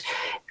 so that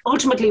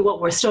ultimately what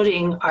we're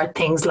studying are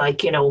things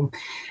like, you know,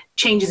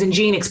 changes in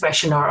gene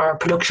expression or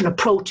production of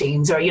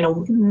proteins, or, you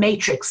know,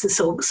 matrix.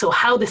 So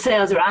how the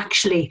cells are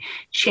actually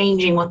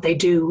changing what they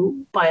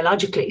do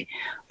biologically.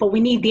 But we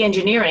need the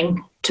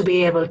engineering to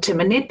be able to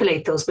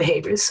manipulate those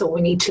behaviors. So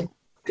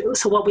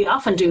what we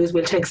often do is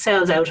we'll take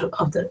cells out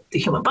of the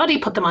human body,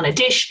 put them on a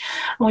dish,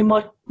 and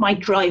we might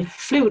drive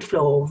fluid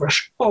flow over it,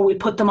 or we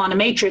put them on a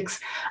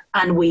matrix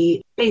and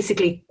we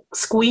basically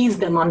squeeze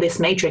them on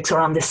this matrix or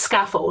on this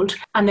scaffold,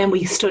 and then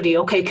we study,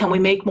 okay, can we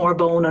make more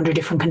bone under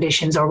different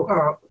conditions,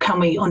 or can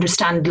we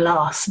understand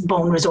loss,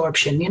 bone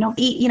resorption, you know?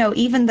 You know,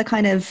 even the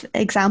kind of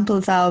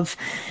examples of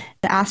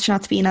the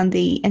astronauts being on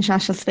the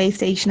International Space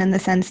Station, in the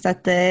sense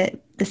that the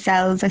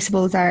cells, I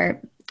suppose,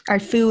 are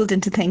fooled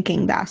into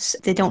thinking that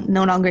they don't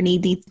no longer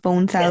need these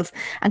bone cells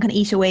and can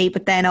eat away.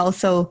 But then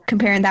also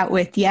comparing that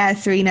with,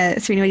 Serena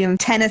Williams'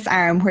 tennis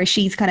arm, where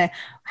she's kind of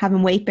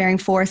having weight-bearing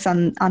force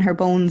on her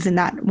bones in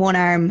that one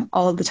arm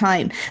all the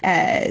time.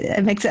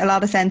 It makes a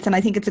lot of sense, and I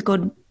think it's a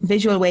good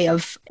visual way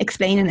of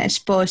explaining it.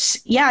 But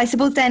yeah, I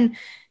suppose then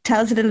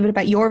tell us a little bit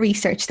about your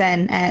research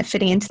then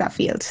fitting into that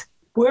field.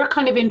 We're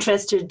kind of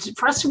interested,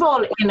 first of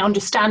all, in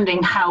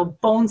understanding how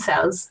bone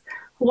cells,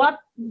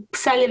 what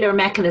cellular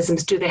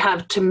mechanisms do they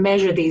have to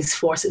measure these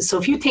forces? So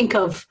if you think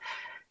of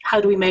how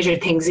do we measure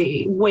things,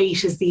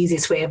 weight is the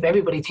easiest way of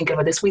everybody thinking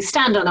about this. We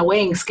stand on a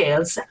weighing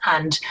scales,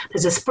 and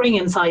there's a spring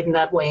inside in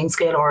that weighing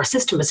scale, or a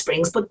system of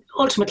springs, but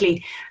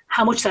ultimately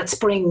how much that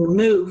spring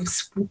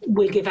moves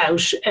will give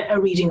out a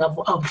reading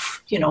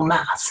of you know,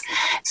 mass.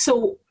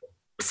 So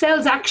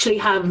cells actually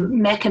have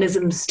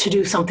mechanisms to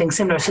do something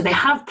similar. So they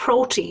have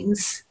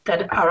proteins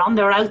that are on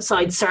their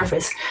outside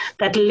surface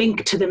that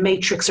link to the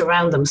matrix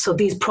around them. So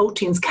these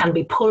proteins can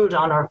be pulled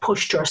on or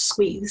pushed or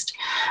squeezed.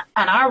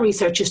 And our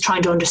research is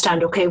trying to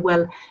understand, okay,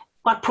 well,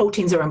 what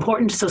proteins are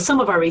important? So some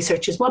of our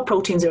research is what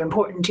proteins are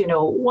important,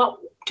 what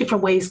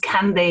different ways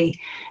can they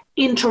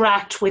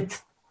interact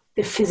with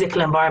the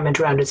physical environment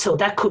around it. So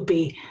that could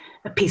be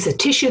a piece of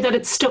tissue that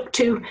it's stuck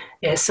to.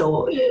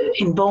 So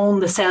in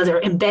bone, the cells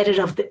are embedded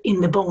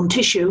in the bone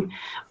tissue,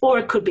 or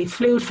it could be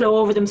fluid flow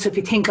over them. So if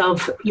you think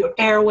of your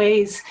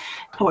airways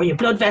or your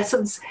blood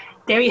vessels,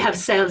 there you have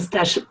cells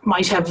that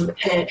might have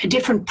a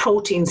different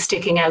protein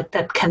sticking out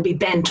that can be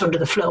bent under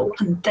the flow.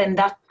 And then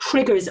that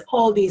triggers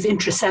all these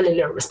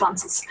intracellular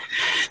responses.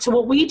 So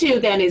what we do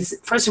then is,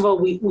 first of all,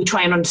 we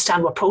try and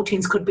understand what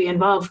proteins could be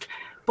involved.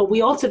 But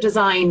we also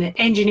design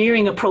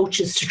engineering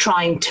approaches to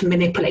trying to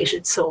manipulate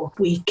it. So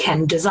we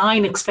can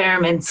design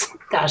experiments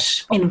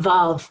that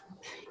involve,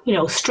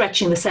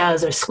 stretching the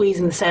cells or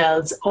squeezing the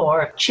cells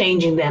or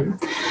changing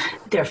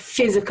their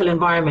physical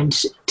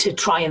environment to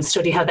try and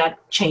study how that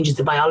changes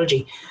the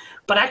biology.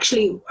 But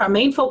actually, our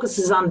main focus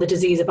is on the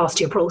disease of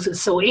osteoporosis.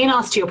 So in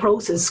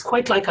osteoporosis,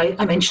 quite like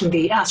I mentioned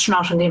the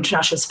astronaut on the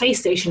International Space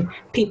Station,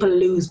 people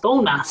lose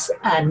bone mass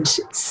and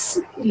it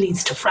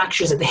leads to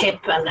fractures of the hip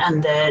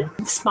and the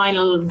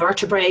spinal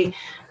vertebrae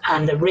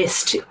and the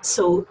wrist.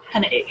 So,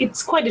 and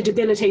it's quite a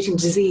debilitating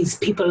disease.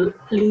 People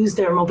lose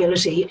their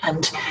mobility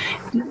and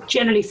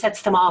generally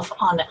sets them off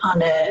on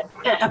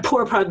a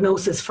poor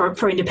prognosis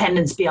for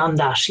independence beyond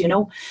that,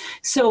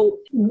 So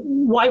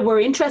why we're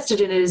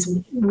interested in it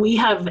is we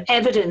have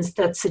evidence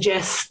that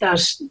suggests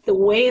that the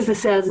ways the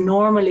cells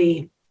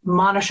normally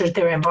monitor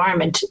their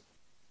environment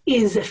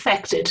is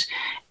affected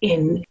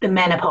in the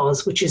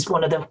menopause, which is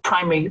one of the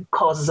primary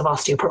causes of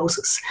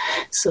osteoporosis.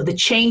 So the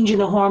change in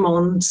the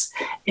hormones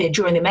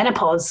during the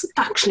menopause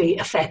actually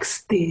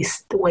affects the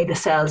way the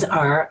cells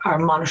are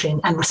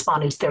monitoring and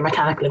responding to their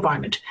mechanical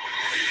environment.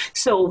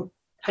 So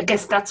I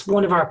guess that's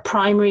one of our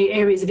primary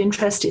areas of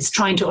interest, is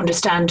trying to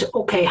understand,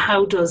 okay,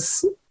 how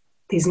does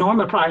these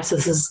normal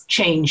processes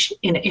change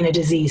in a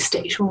disease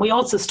state? And we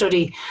also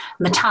study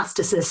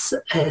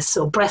metastasis,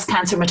 so breast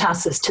cancer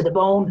metastasis to the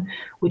bone.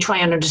 We try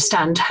and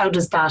understand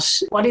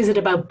what is it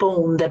about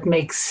bone that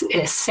makes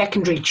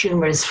secondary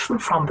tumours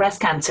from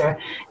breast cancer,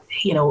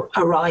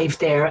 arrive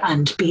there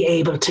and be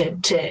able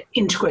to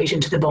integrate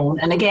into the bone.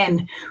 And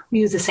again,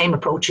 we use the same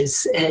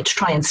approaches to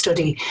try and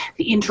study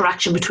the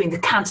interaction between the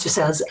cancer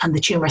cells and the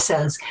tumour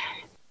cells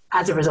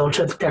as a result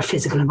of their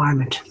physical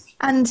environment.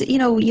 And,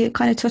 you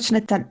kind of touched on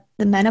it that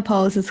the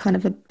menopause is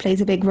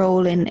plays a big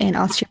role in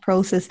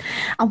osteoporosis.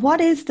 And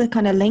what is the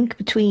kind of link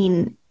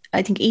between,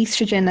 I think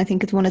estrogen, I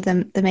think it's one of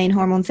the main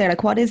hormones there.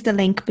 Like, what is the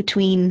link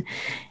between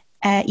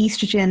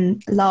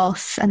estrogen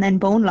loss and then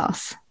bone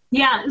loss?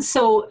 Yeah,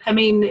 so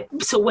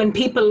when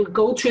people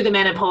go through the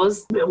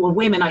menopause, well,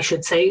 women, I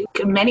should say,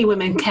 many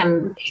women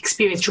can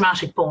experience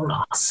dramatic bone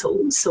loss.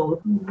 So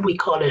we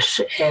call it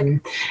a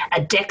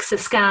DEXA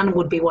scan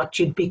would be what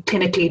you'd be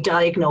clinically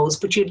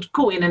diagnosed, but you'd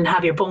go in and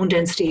have your bone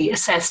density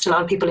assessed. A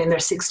lot of people in their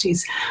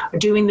 60s are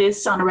doing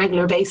this on a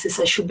regular basis,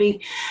 as should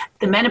be.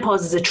 The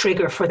menopause is a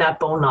trigger for that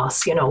bone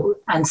loss,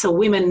 and so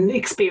women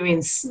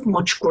experience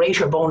much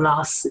greater bone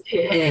loss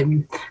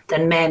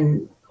than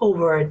men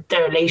over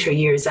their later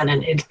years. And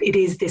it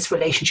is this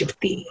relationship,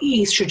 the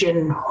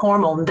estrogen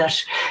hormone,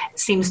 that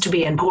seems to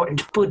be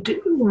important. But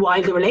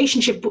while the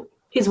relationship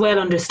is well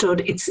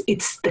understood,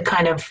 it's the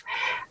kind of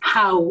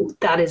how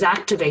that is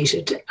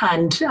activated.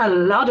 And a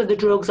lot of the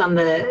drugs on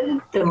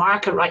the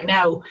market right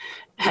now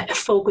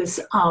focus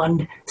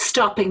on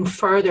stopping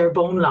further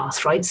bone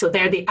loss, right? So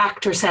they're the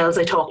actor cells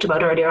I talked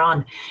about earlier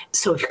on.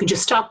 So if you can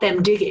just stop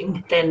them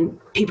digging, then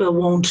people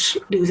won't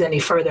lose any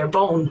further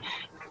bone.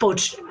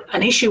 But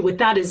an issue with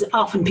that is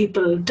often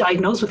people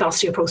diagnosed with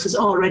osteoporosis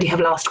already have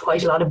lost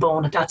quite a lot of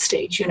bone at that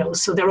stage,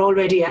 so they're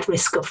already at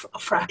risk of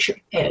fracture.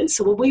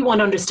 So what we want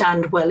to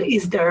understand, well,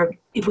 is there,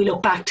 if we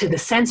look back to the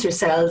sensor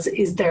cells,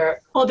 is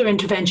there other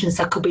interventions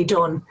that could be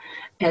done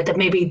that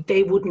maybe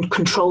they wouldn't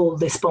control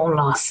this bone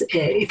loss,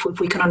 if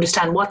we can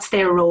understand what's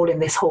their role in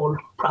this whole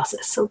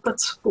process. So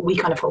that's what we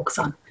kind of focus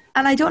on.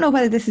 And I don't know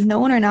whether this is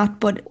known or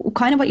not, but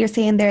kind of what you're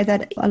saying there,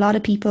 that a lot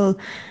of people,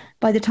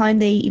 by the time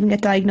they even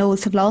get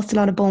diagnosed, have lost a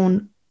lot of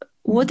bone.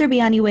 Would there be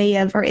any way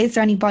of, or is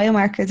there any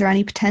biomarkers or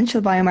any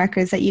potential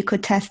biomarkers that you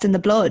could test in the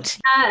blood?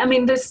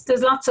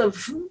 There's lots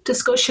of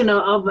discussion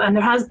and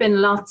there has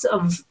been lots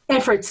of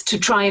efforts to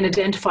try and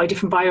identify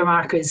different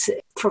biomarkers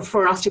for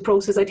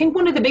osteoporosis. I think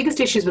one of the biggest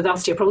issues with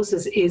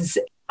osteoporosis is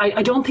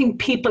I don't think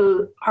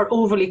people are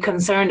overly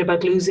concerned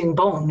about losing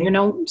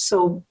bone,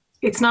 So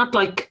it's not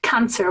like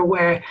cancer,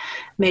 where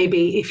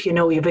maybe if you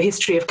have a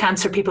history of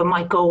cancer, people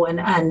might go and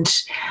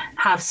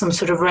have some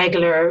sort of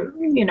regular,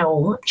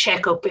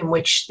 checkup in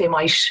which they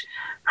might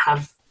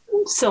have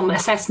some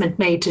assessment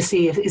made to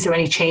see if is there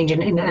any change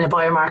in a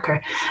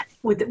biomarker.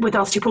 With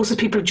osteoporosis,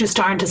 people just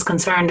aren't as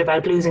concerned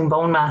about losing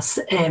bone mass.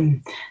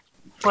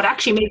 But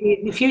actually, maybe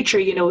in the future,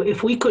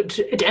 if we could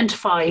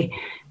identify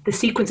the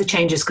sequence of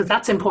changes, because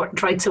that's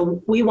important, right?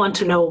 So we want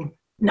to know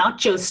not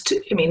just,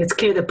 I mean, it's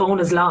clear that bone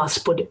is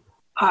lost, but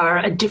are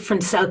a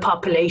different cell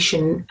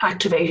population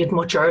activated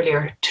much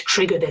earlier to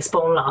trigger this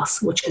bone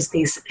loss, which is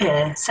these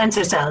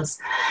sensor cells.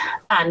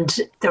 And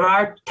there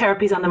are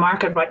therapies on the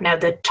market right now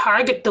that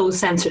target those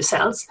sensor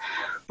cells,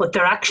 but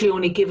they're actually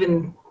only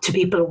given to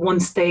people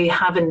once they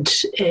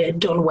haven't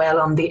done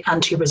well on the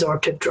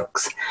anti-resorptive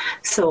drugs.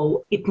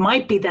 So it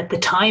might be that the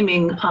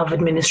timing of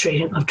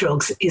administration of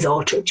drugs is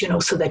altered,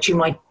 so that you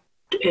might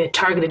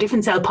target a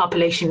different cell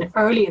population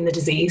early in the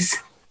disease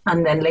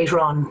and then later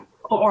on,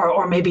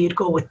 or maybe you'd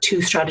go with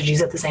two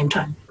strategies at the same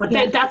time. But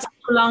that's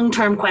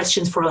long-term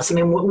questions for us. I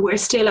mean, we're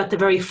still at the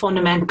very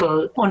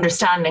fundamental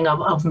understanding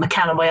of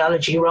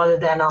mechanobiology rather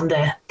than on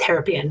the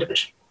therapy end of it.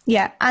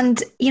 Yeah.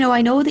 And,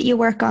 I know that you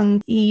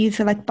use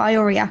like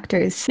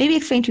bioreactors. Maybe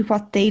explain to me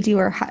what they do,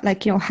 or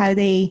how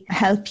they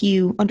help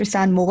you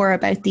understand more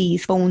about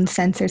these bone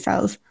sensor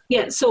cells.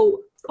 Yeah.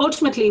 So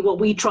ultimately what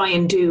we try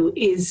and do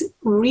is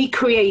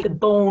recreate the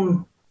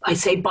bone, I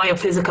say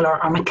biophysical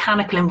or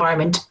mechanical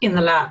environment in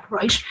the lab,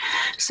 right?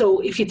 So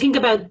if you think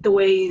about the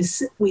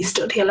ways we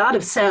study a lot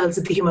of cells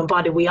of the human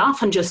body, we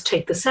often just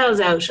take the cells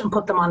out and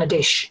put them on a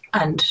dish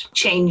and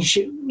change,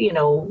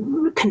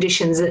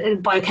 conditions,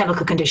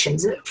 biochemical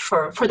conditions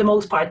for the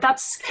most part.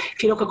 That's,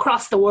 if you look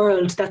across the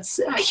world, that's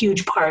a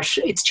huge part.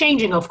 It's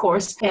changing, of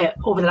course.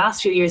 Over the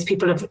last few years,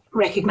 people have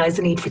recognized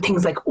the need for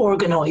things like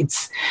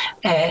organoids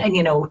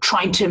and,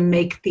 trying to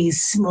make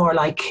these more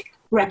like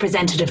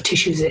representative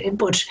tissues.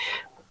 But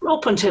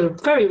up until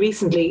very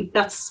recently,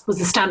 that was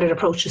the standard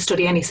approach to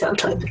study any cell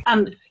type.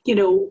 And,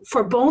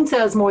 for bone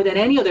cells more than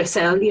any other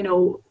cell,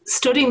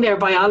 studying their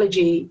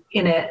biology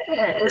in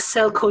a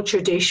cell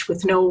culture dish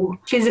with no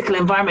physical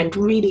environment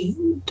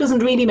doesn't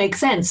really make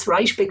sense,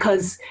 right?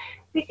 Because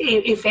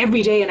if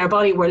every day in our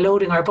body we're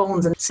loading our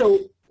bones. And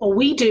so what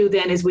we do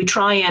then is we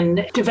try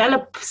and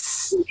develop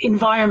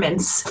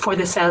environments for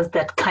the cells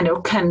that kind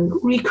of can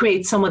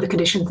recreate some of the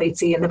conditions they'd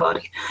see in the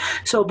body.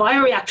 So a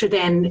bioreactor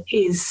then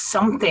is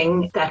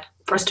something that,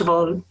 first of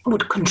all,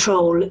 would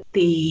control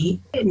the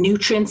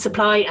nutrient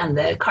supply and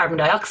the carbon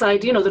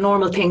dioxide, the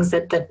normal things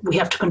that we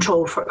have to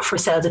control for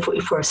cells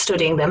if we're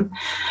studying them.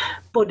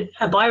 But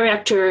a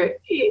bioreactor,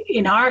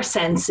 in our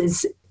sense,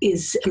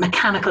 is a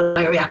mechanical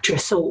bioreactor.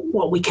 So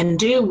what we can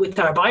do with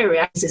our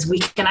bioreactors is we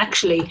can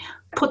actually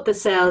put the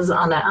cells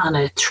on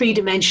a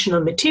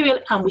three-dimensional material,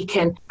 and we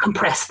can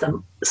compress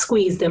them,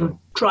 squeeze them,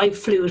 drive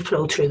fluid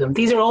flow through them.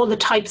 These are all the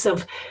types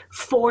of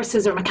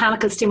forces or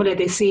mechanical stimuli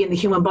they see in the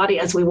human body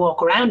as we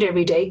walk around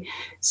every day.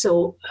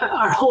 So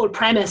our whole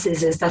premise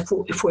is that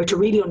if we're to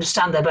really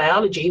understand the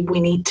biology, we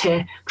need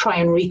to try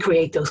and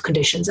recreate those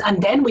conditions.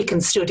 And then we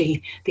can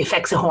study the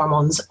effects of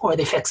hormones or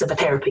the effects of a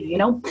therapy,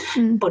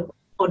 But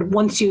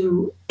once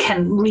you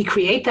can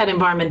recreate that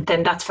environment,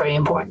 then that's very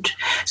important.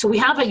 So we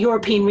have a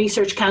European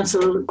Research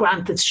Council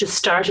grant that's just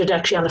started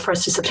actually on the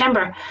 1st of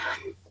September,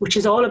 which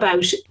is all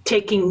about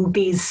taking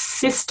these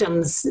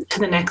systems to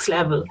the next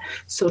level.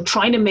 So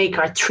trying to make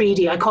our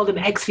 3D, I call them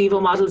ex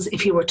vivo models.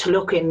 If you were to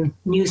look in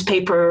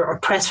newspaper or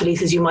press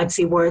releases, you might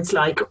see words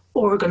like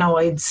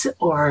organoids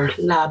or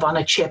lab on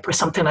a chip or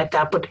something like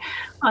that. But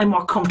I'm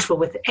more comfortable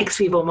with ex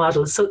vivo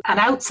models. So an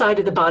outside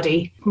of the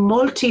body,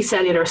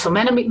 multicellular, so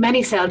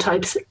many cell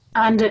types,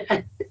 and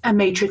a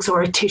matrix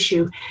or a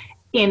tissue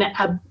in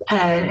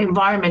an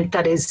environment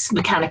that is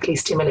mechanically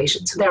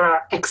stimulated. So there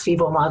are ex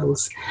vivo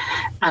models.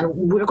 And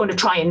we're going to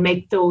try and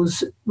make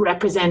those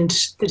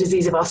represent the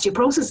disease of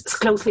osteoporosis as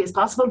closely as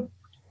possible.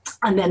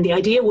 And then the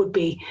idea would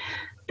be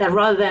that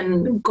rather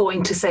than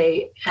going to,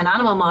 say, an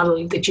animal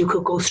model, that you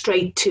could go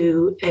straight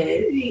to,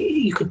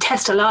 you could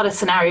test a lot of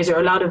scenarios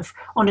or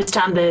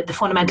understand the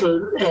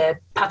fundamental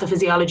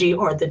pathophysiology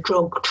or the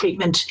drug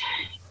treatment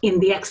in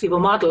the ex vivo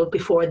model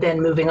before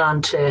then moving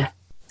on to,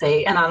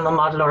 say, an animal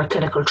model or a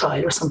clinical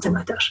trial or something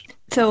like that.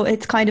 So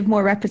it's kind of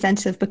more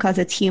representative because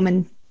it's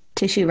human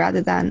tissue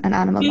rather than an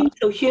animal model.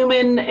 So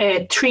human,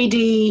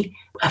 3D,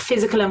 a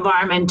physical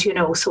environment,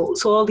 so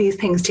all these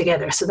things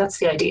together. So that's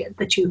the idea,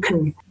 that you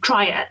can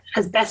try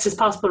as best as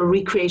possible to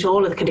recreate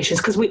all of the conditions,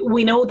 because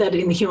we know that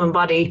in the human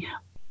body,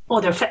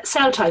 other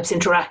cell types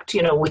interact,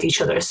 with each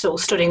other. So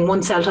studying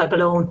one cell type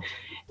alone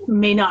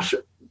may not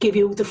give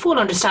you the full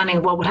understanding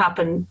of what would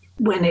happen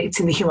when it's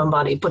in the human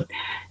body. But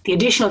the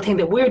additional thing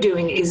that we're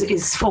doing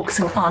is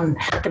focusing on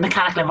the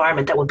mechanical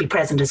environment that would be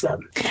present as well.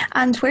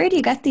 And where do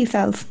you get these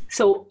cells?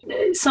 So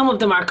some of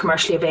them are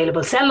commercially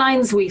available cell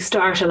lines. We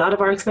start a lot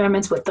of our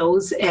experiments with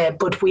those,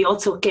 but we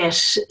also get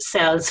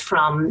cells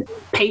from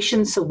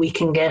patients. So we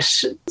can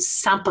get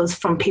samples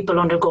from people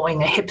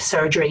undergoing a hip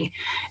surgery.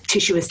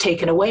 Tissue is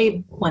taken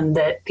away when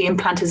the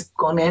implant is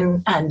gone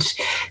in, and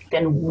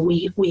then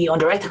we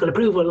under ethical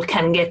approval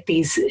can get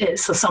these.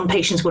 So some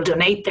patients will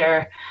donate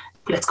their,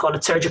 let's call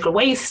it, surgical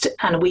waste,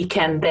 and we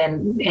can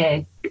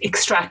then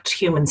extract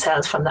human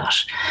cells from that.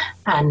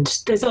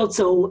 And there's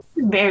also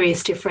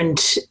various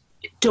different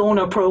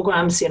donor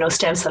programs,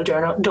 stem cell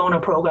donor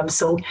programs,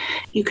 so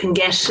you can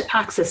get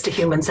access to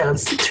human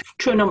cells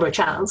through a number of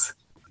channels.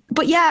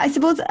 But yeah, I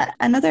suppose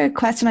another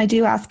question I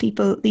do ask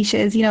people, Leisha,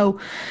 is, you know,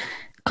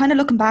 kind of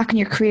looking back on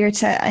your career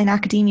in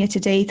academia to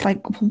date,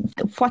 like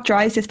what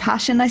drives this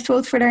passion, I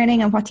suppose, for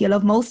learning, and what do you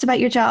love most about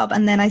your job?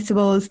 And then I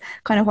suppose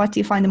kind of what do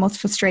you find the most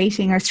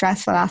frustrating or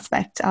stressful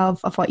aspect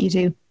of what you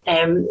do?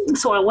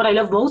 So what I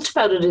love most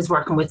about it is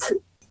working with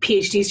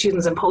PhD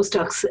students and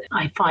postdocs.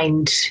 I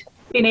find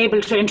being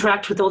able to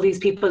interact with all these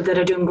people that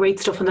are doing great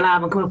stuff in the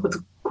lab and come up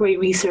with great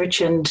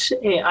research, and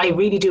I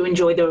really do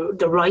enjoy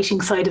the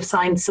writing side of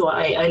science. So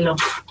I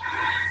love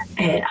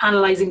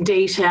analysing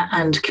data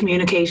and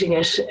communicating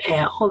it,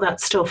 all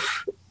that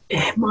stuff.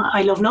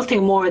 I love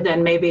nothing more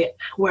than maybe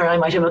where I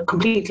might have a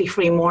completely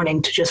free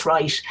morning to just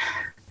write.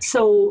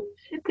 So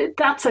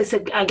that's,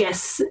 I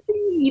guess,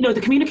 you know,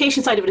 the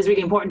communication side of it is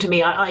really important to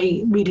me.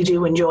 I really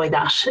do enjoy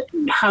that.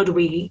 How do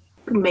we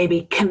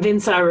maybe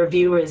convince our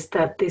reviewers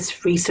that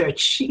this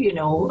research, you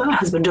know,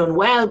 has been done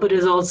well, but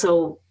is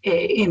also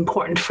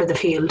important for the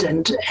field?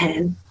 And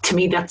to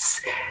me, that's,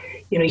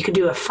 you know, you can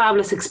do a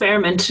fabulous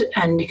experiment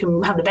and you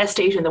can have the best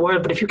data in the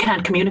world, but if you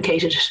can't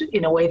communicate it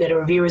in a way that a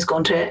reviewer is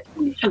going to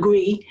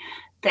agree,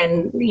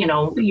 then, you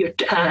know,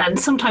 and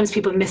sometimes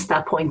people miss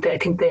that point. I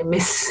think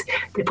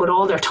they put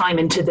all their time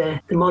into the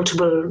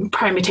multiple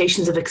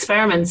permutations of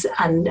experiments,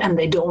 and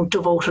they don't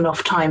devote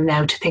enough time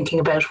now to thinking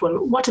about, well,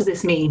 what does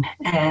this mean?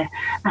 And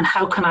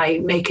how can I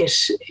make it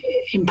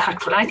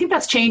impactful? And I think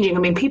that's changing.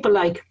 I mean, people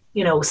like,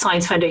 you know,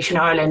 Science Foundation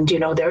Ireland, you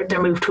know,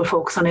 they're moved to a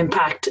focus on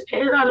impact.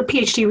 A lot of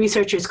PhD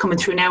researchers coming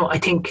through now, I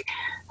think,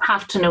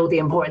 have to know the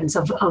importance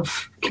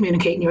of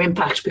communicating your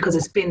impact, because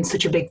it's been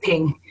such a big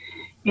thing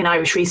in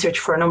Irish research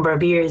for a number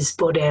of years.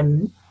 But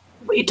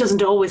it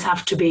doesn't always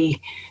have to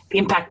be, the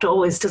impact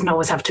doesn't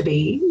always have to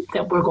be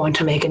that we're going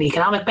to make an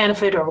economic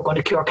benefit or we're going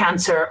to cure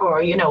cancer,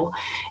 or, you know,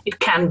 it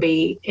can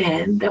be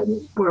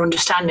that we're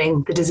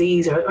understanding the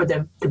disease or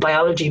the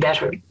biology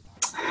better.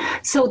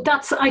 So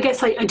that's, I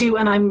guess I do,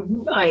 and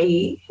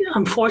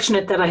I'm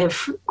fortunate that I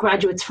have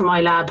graduates from my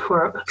lab who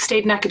are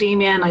stayed in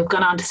academia, and I've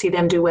gone on to see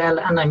them do well,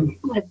 and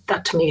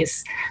that to me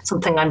is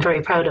something I'm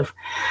very proud of.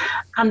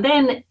 And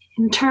then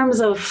in terms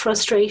of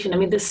frustration, I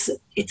mean,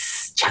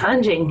 it's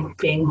challenging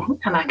being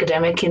an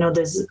academic. You know,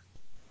 there's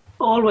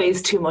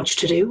always too much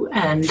to do,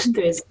 and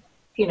there's,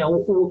 you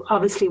know,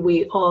 obviously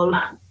we all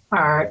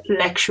are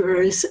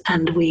lecturers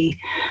and we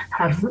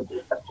have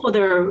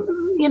other,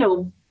 you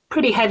know,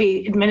 pretty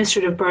heavy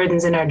administrative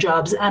burdens in our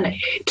jobs. And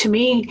to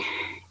me,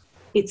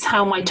 it's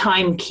how my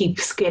time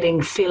keeps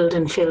getting filled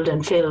and filled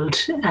and filled.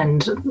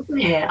 And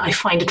I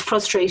find it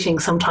frustrating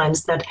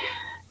sometimes that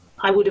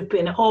I would have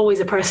been always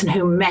a person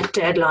who met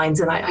deadlines,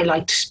 and I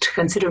liked to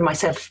consider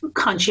myself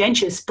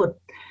conscientious, but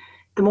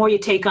the more you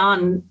take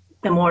on,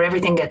 the more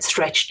everything gets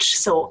stretched.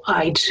 So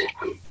I'd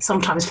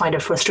sometimes find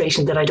it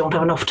frustration that I don't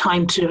have enough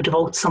time to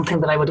devote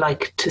something that I would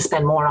like to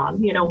spend more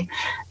on, you know,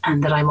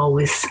 and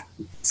that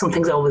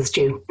something's always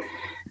due.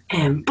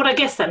 But I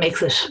guess that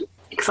makes it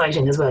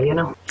exciting as well, you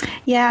know.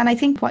 Yeah, and I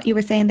think what you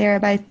were saying there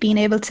about being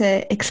able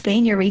to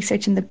explain your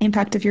research and the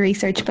impact of your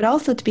research, but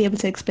also to be able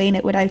to explain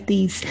it without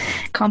these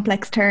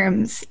complex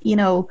terms, you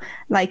know,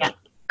 like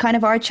kind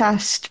of our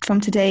chat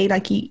from today,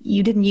 like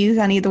you didn't use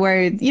any of the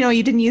words, you know,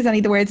 you didn't use any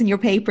of the words in your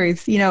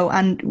papers, you know,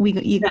 and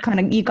you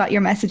got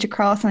your message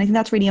across. And I think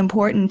that's really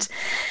important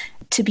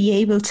to be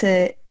able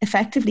to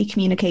effectively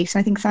communicate. And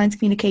I think science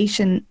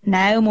communication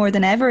now more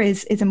than ever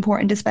is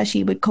important,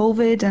 especially with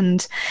COVID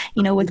and,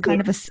 you know, with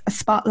kind of a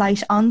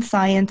spotlight on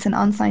science and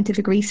on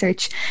scientific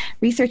research.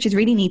 Researchers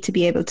really need to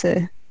be able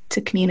to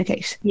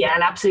communicate. Yeah,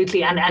 and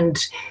absolutely.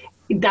 And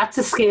that's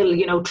a skill,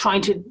 you know,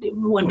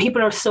 when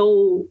people are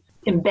so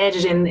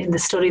embedded in the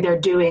study they're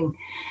doing.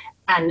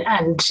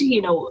 And,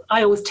 you know,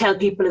 I always tell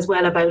people as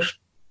well about,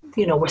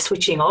 you know, we're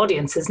switching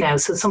audiences now.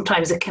 So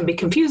sometimes it can be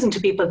confusing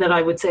to people that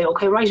I would say,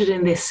 okay, write it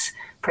in this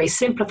very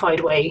simplified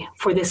way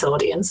for this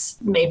audience.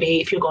 Maybe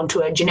if you're going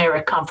to a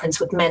generic conference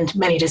with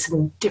many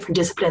different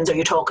disciplines, or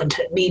you're talking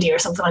to media or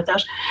something like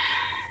that.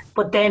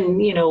 But then,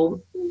 you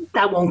know,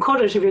 that won't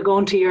cut it if you're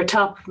going to your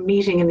top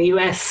meeting in the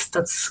US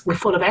that's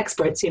full of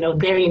experts. You know,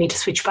 there you need to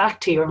switch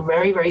back to your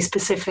very, very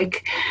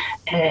specific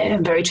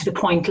and very to the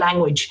point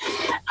language.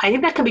 I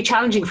think that can be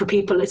challenging for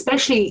people,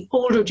 especially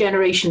older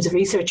generations of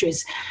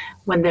researchers,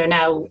 when they're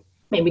now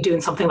maybe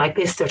doing something like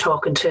this. They're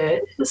talking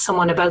to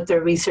someone about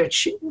their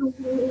research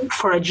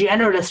for a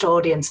generalist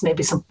audience.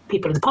 Maybe some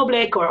people in the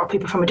public or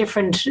people from a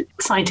different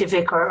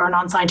scientific or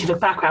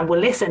non-scientific background will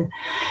listen.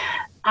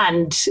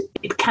 And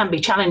it can be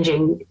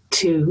challenging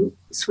to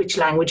switch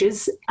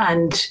languages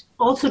and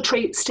also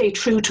stay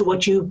true to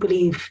what you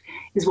believe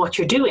is what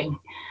you're doing.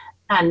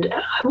 And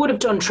I would have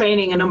done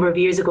training a number of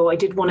years ago. I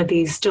did one of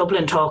these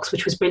Dublin talks,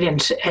 which was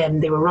brilliant.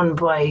 And they were run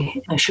by,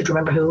 I should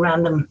remember who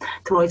ran them,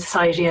 the Royal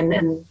Society and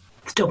the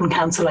Dublin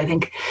Council, I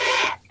think.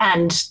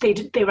 And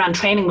they ran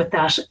training with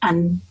that.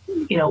 And,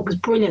 you know, it was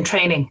brilliant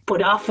training.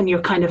 But often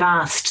you're kind of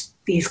asked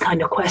these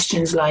kind of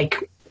questions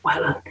like,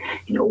 well,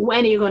 you know,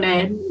 when are you going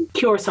to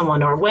cure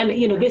someone? Or when,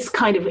 you know, this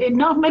kind of,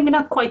 maybe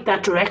not quite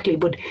that directly,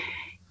 but,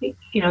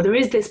 you know, there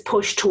is this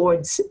push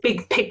towards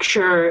big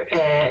picture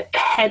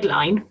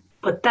headline.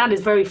 But that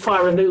is very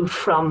far removed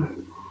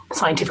from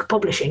scientific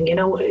publishing.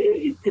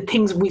 The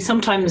things we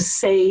sometimes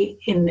say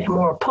in a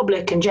more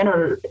public and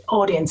general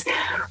audience,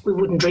 we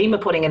wouldn't dream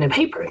of putting in a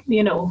paper,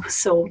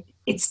 So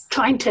it's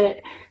trying to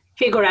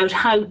figure out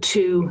how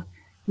to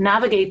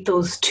navigate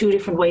those two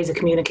different ways of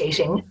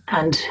communicating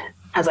and,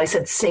 as I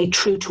said, stay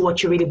true to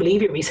what you really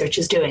believe your research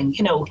is doing,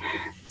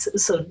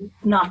 so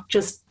not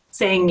just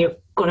saying you're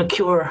going to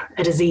cure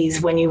a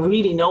disease when you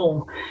really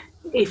know,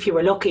 if you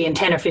were lucky, in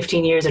 10 or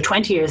 15 years or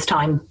 20 years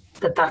time,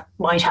 that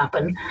might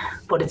happen,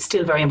 but it's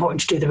still very important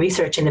to do the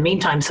research in the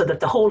meantime so that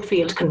the whole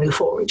field can move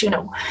forward,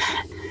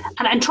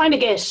 And trying to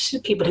get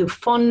people who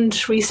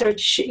fund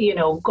research,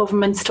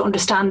 governments to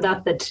understand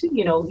that,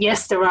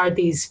 yes, there are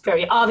these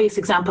very obvious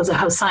examples of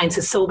how science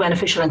is so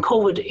beneficial, and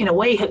COVID, in a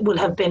way, will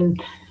have been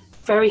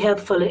very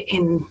helpful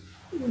in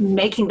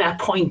making that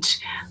point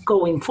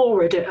going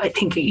forward. I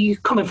think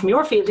coming from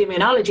your field,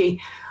 immunology,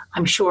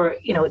 I'm sure,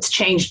 it's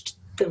changed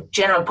the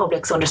general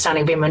public's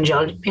understanding of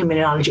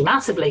immunology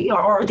massively,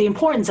 or the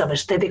importance of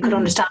it, that they could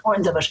understand the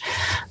importance of it.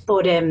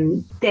 But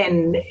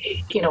then,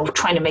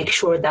 trying to make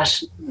sure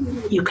that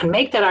you can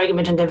make that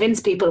argument and convince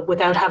people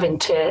without having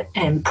to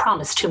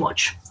promise too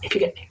much, if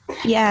you get me.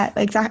 Yeah,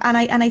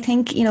 exactly. And I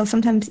think,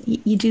 sometimes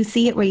you do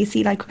see it where you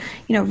see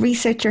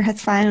researcher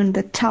has found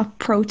the top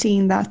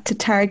protein that to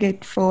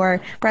target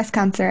for breast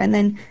cancer. And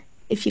then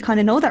if you kind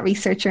of know that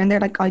researcher and they're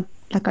like,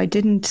 I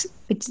didn't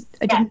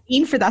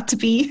mean for that to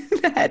be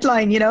the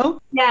headline,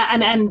 Yeah,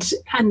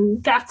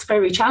 and that's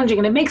very challenging,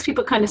 and it makes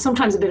people kind of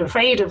sometimes a bit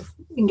afraid of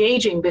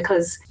engaging,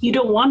 because you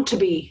don't want to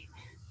be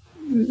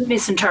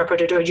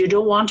misinterpreted, or you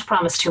don't want to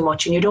promise too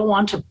much, and you don't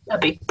want a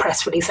big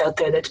press release out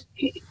there that,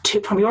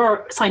 from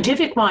your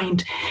scientific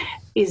mind,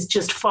 is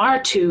just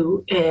far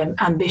too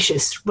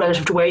ambitious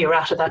relative to where you're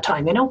at that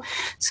time,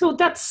 So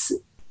that's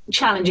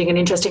challenging and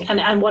interesting.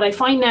 And what I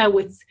find now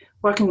with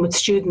working with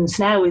students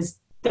now is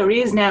there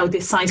is now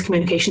this science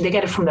communication. They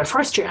get it from their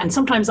first year. And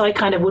sometimes I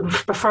kind of would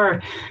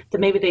prefer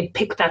that maybe they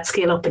pick that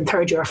skill up in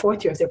third year or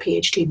fourth year of their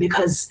PhD,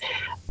 because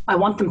I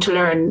want them to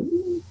learn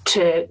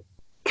to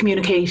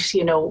communicate,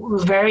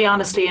 very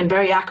honestly and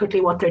very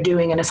accurately what they're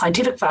doing in a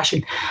scientific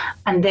fashion,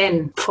 and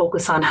then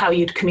focus on how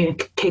you'd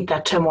communicate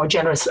that to a more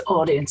generous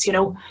audience,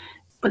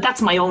 But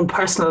that's my own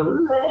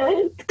personal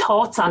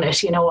thoughts on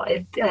it.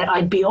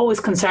 I'd be always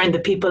concerned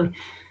that people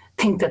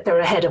think that they're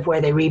ahead of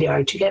where they really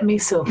are. Do you get me?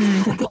 So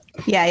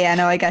yeah,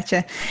 no, I get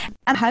you.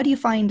 And how do you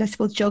find, I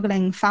suppose,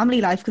 juggling family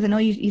life? Because I know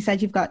you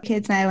said you've got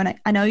kids now, and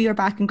I know you're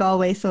back in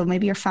Galway, so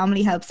maybe your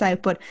family helps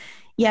out. But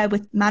yeah,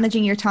 with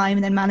managing your time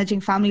and then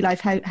managing family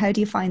life, how do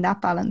you find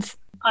that balance?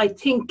 I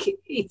think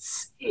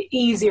it's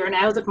easier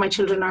now that my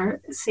children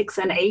are 6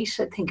 and 8.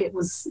 I think it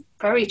was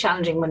very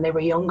challenging when they were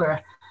younger.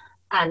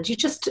 And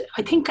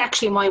I think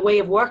actually my way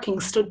of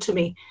working stood to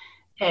me,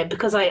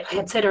 because I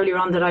had said earlier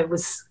on that I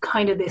was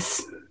kind of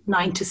this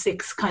 9 to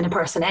 6 kind of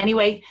person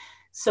anyway.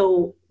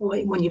 So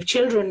when you have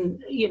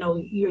children,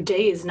 your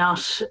day is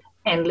not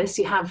endless.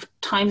 You have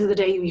times of the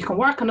day you can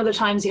work, and other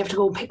times you have to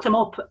go pick them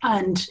up.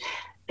 And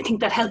I think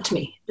that helped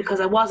me, because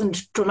I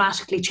wasn't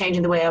dramatically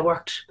changing the way I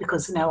worked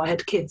because now I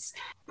had kids.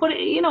 But,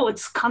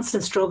 it's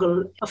constant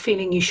struggle of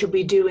feeling you should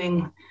be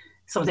doing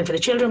something for the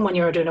children when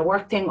you're doing a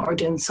work thing, or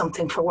doing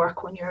something for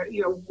work when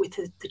you're with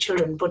the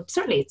children. But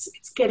certainly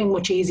it's getting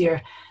much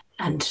easier,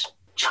 and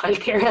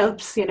childcare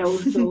helps,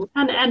 so,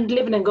 and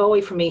living in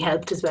Galway for me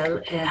helped as well,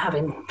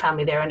 having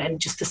family there, and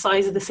just the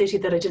size of the city,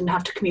 that I didn't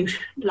have to commute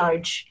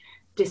large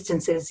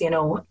distances,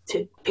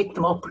 to pick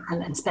them up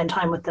and spend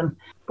time with them.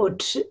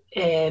 But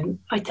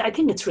I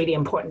think it's really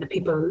important that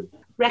people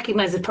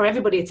recognise that for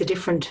everybody it's a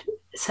different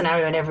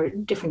scenario,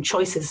 and different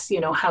choices,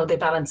 how they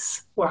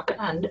balance work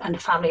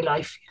and family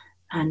life,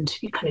 and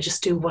you kind of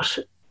just do what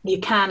you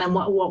can and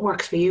what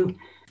works for you.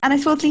 And I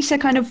suppose, Laoise,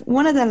 kind of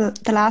one of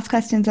the last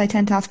questions I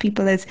tend to ask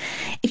people is,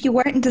 if you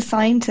weren't a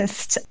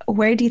scientist,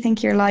 where do you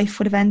think your life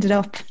would have ended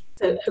up?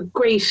 It's a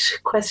great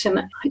question.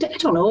 I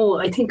don't know.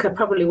 I think I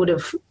probably would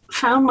have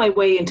found my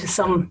way into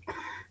some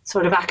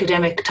sort of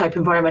academic type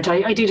environment.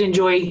 I did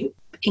enjoy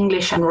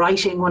English and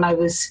writing when I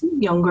was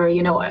younger. I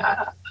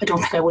don't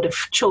think I would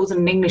have chosen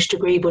an English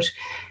degree, but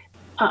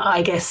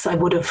I guess I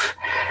would have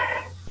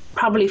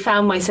probably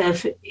found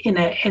myself in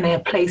a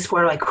place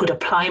where I could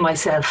apply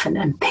myself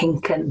and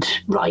think and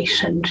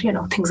write and,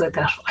 things like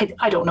that.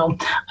 I don't know.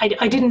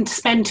 I didn't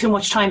spend too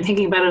much time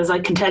thinking about it, as I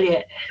can tell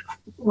you.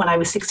 When I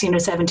was 16 or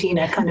 17,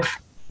 I kind of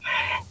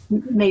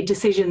made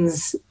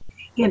decisions,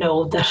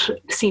 that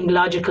seemed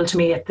logical to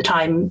me at the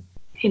time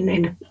in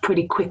a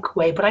pretty quick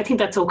way. But I think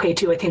that's okay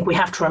too. I think we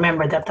have to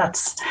remember that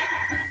that's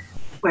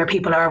where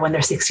people are when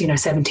they're 16 or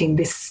 17.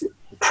 This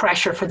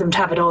pressure for them to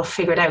have it all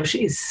figured out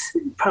is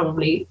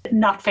probably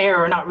not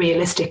fair or not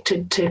realistic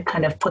to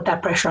kind of put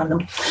that pressure on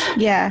them.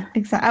 Yeah,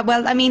 exactly.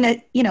 Well, I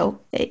mean,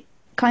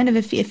 kind of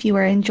if you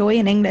were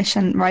enjoying English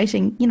and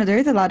writing, there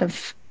is a lot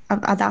of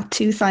that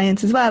to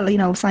science as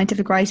well,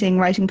 scientific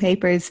writing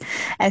papers.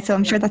 So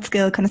I'm sure that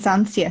skill kind of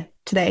stands to you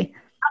today.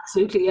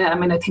 Absolutely, yeah. I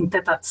mean, I think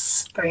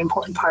that's a very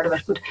important part of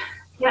it. But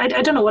yeah,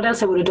 I don't know what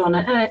else I would have done.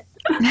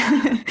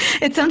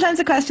 It's sometimes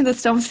a question that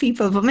stumps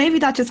people, but maybe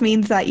that just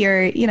means that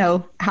you're,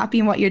 happy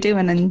in what you're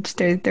doing, and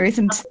there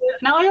isn't.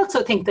 Now, I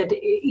also think that,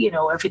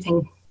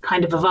 everything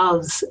kind of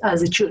evolves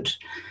as it should.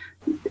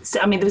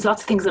 I mean, there was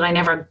lots of things that I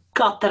never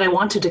got that I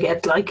wanted to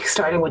get, like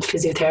starting with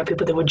physiotherapy,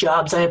 but there were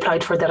jobs I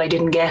applied for that I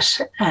didn't get.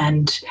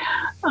 And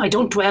I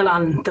don't dwell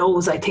on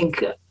those. I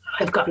think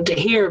I've gotten to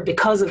here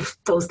because of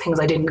those things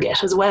I didn't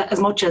get as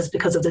much as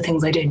because of the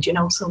things I did,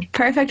 so.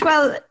 Perfect.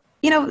 Well,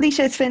 Laoise,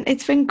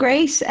 it's been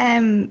great.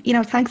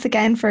 Thanks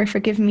again for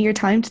giving me your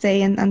time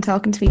today and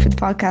talking to me for the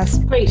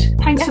podcast. Great.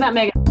 Thanks for that,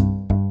 Megan.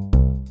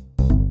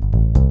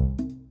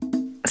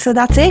 So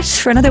that's it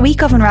for another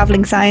week of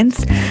Unravelling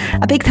Science.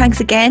 A big thanks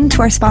again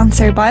to our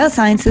sponsor,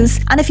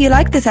 Biosciences. And if you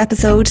like this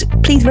episode,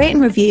 please rate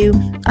and review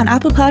on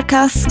Apple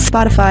Podcasts,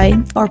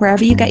 Spotify, or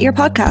wherever you get your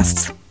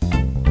podcasts.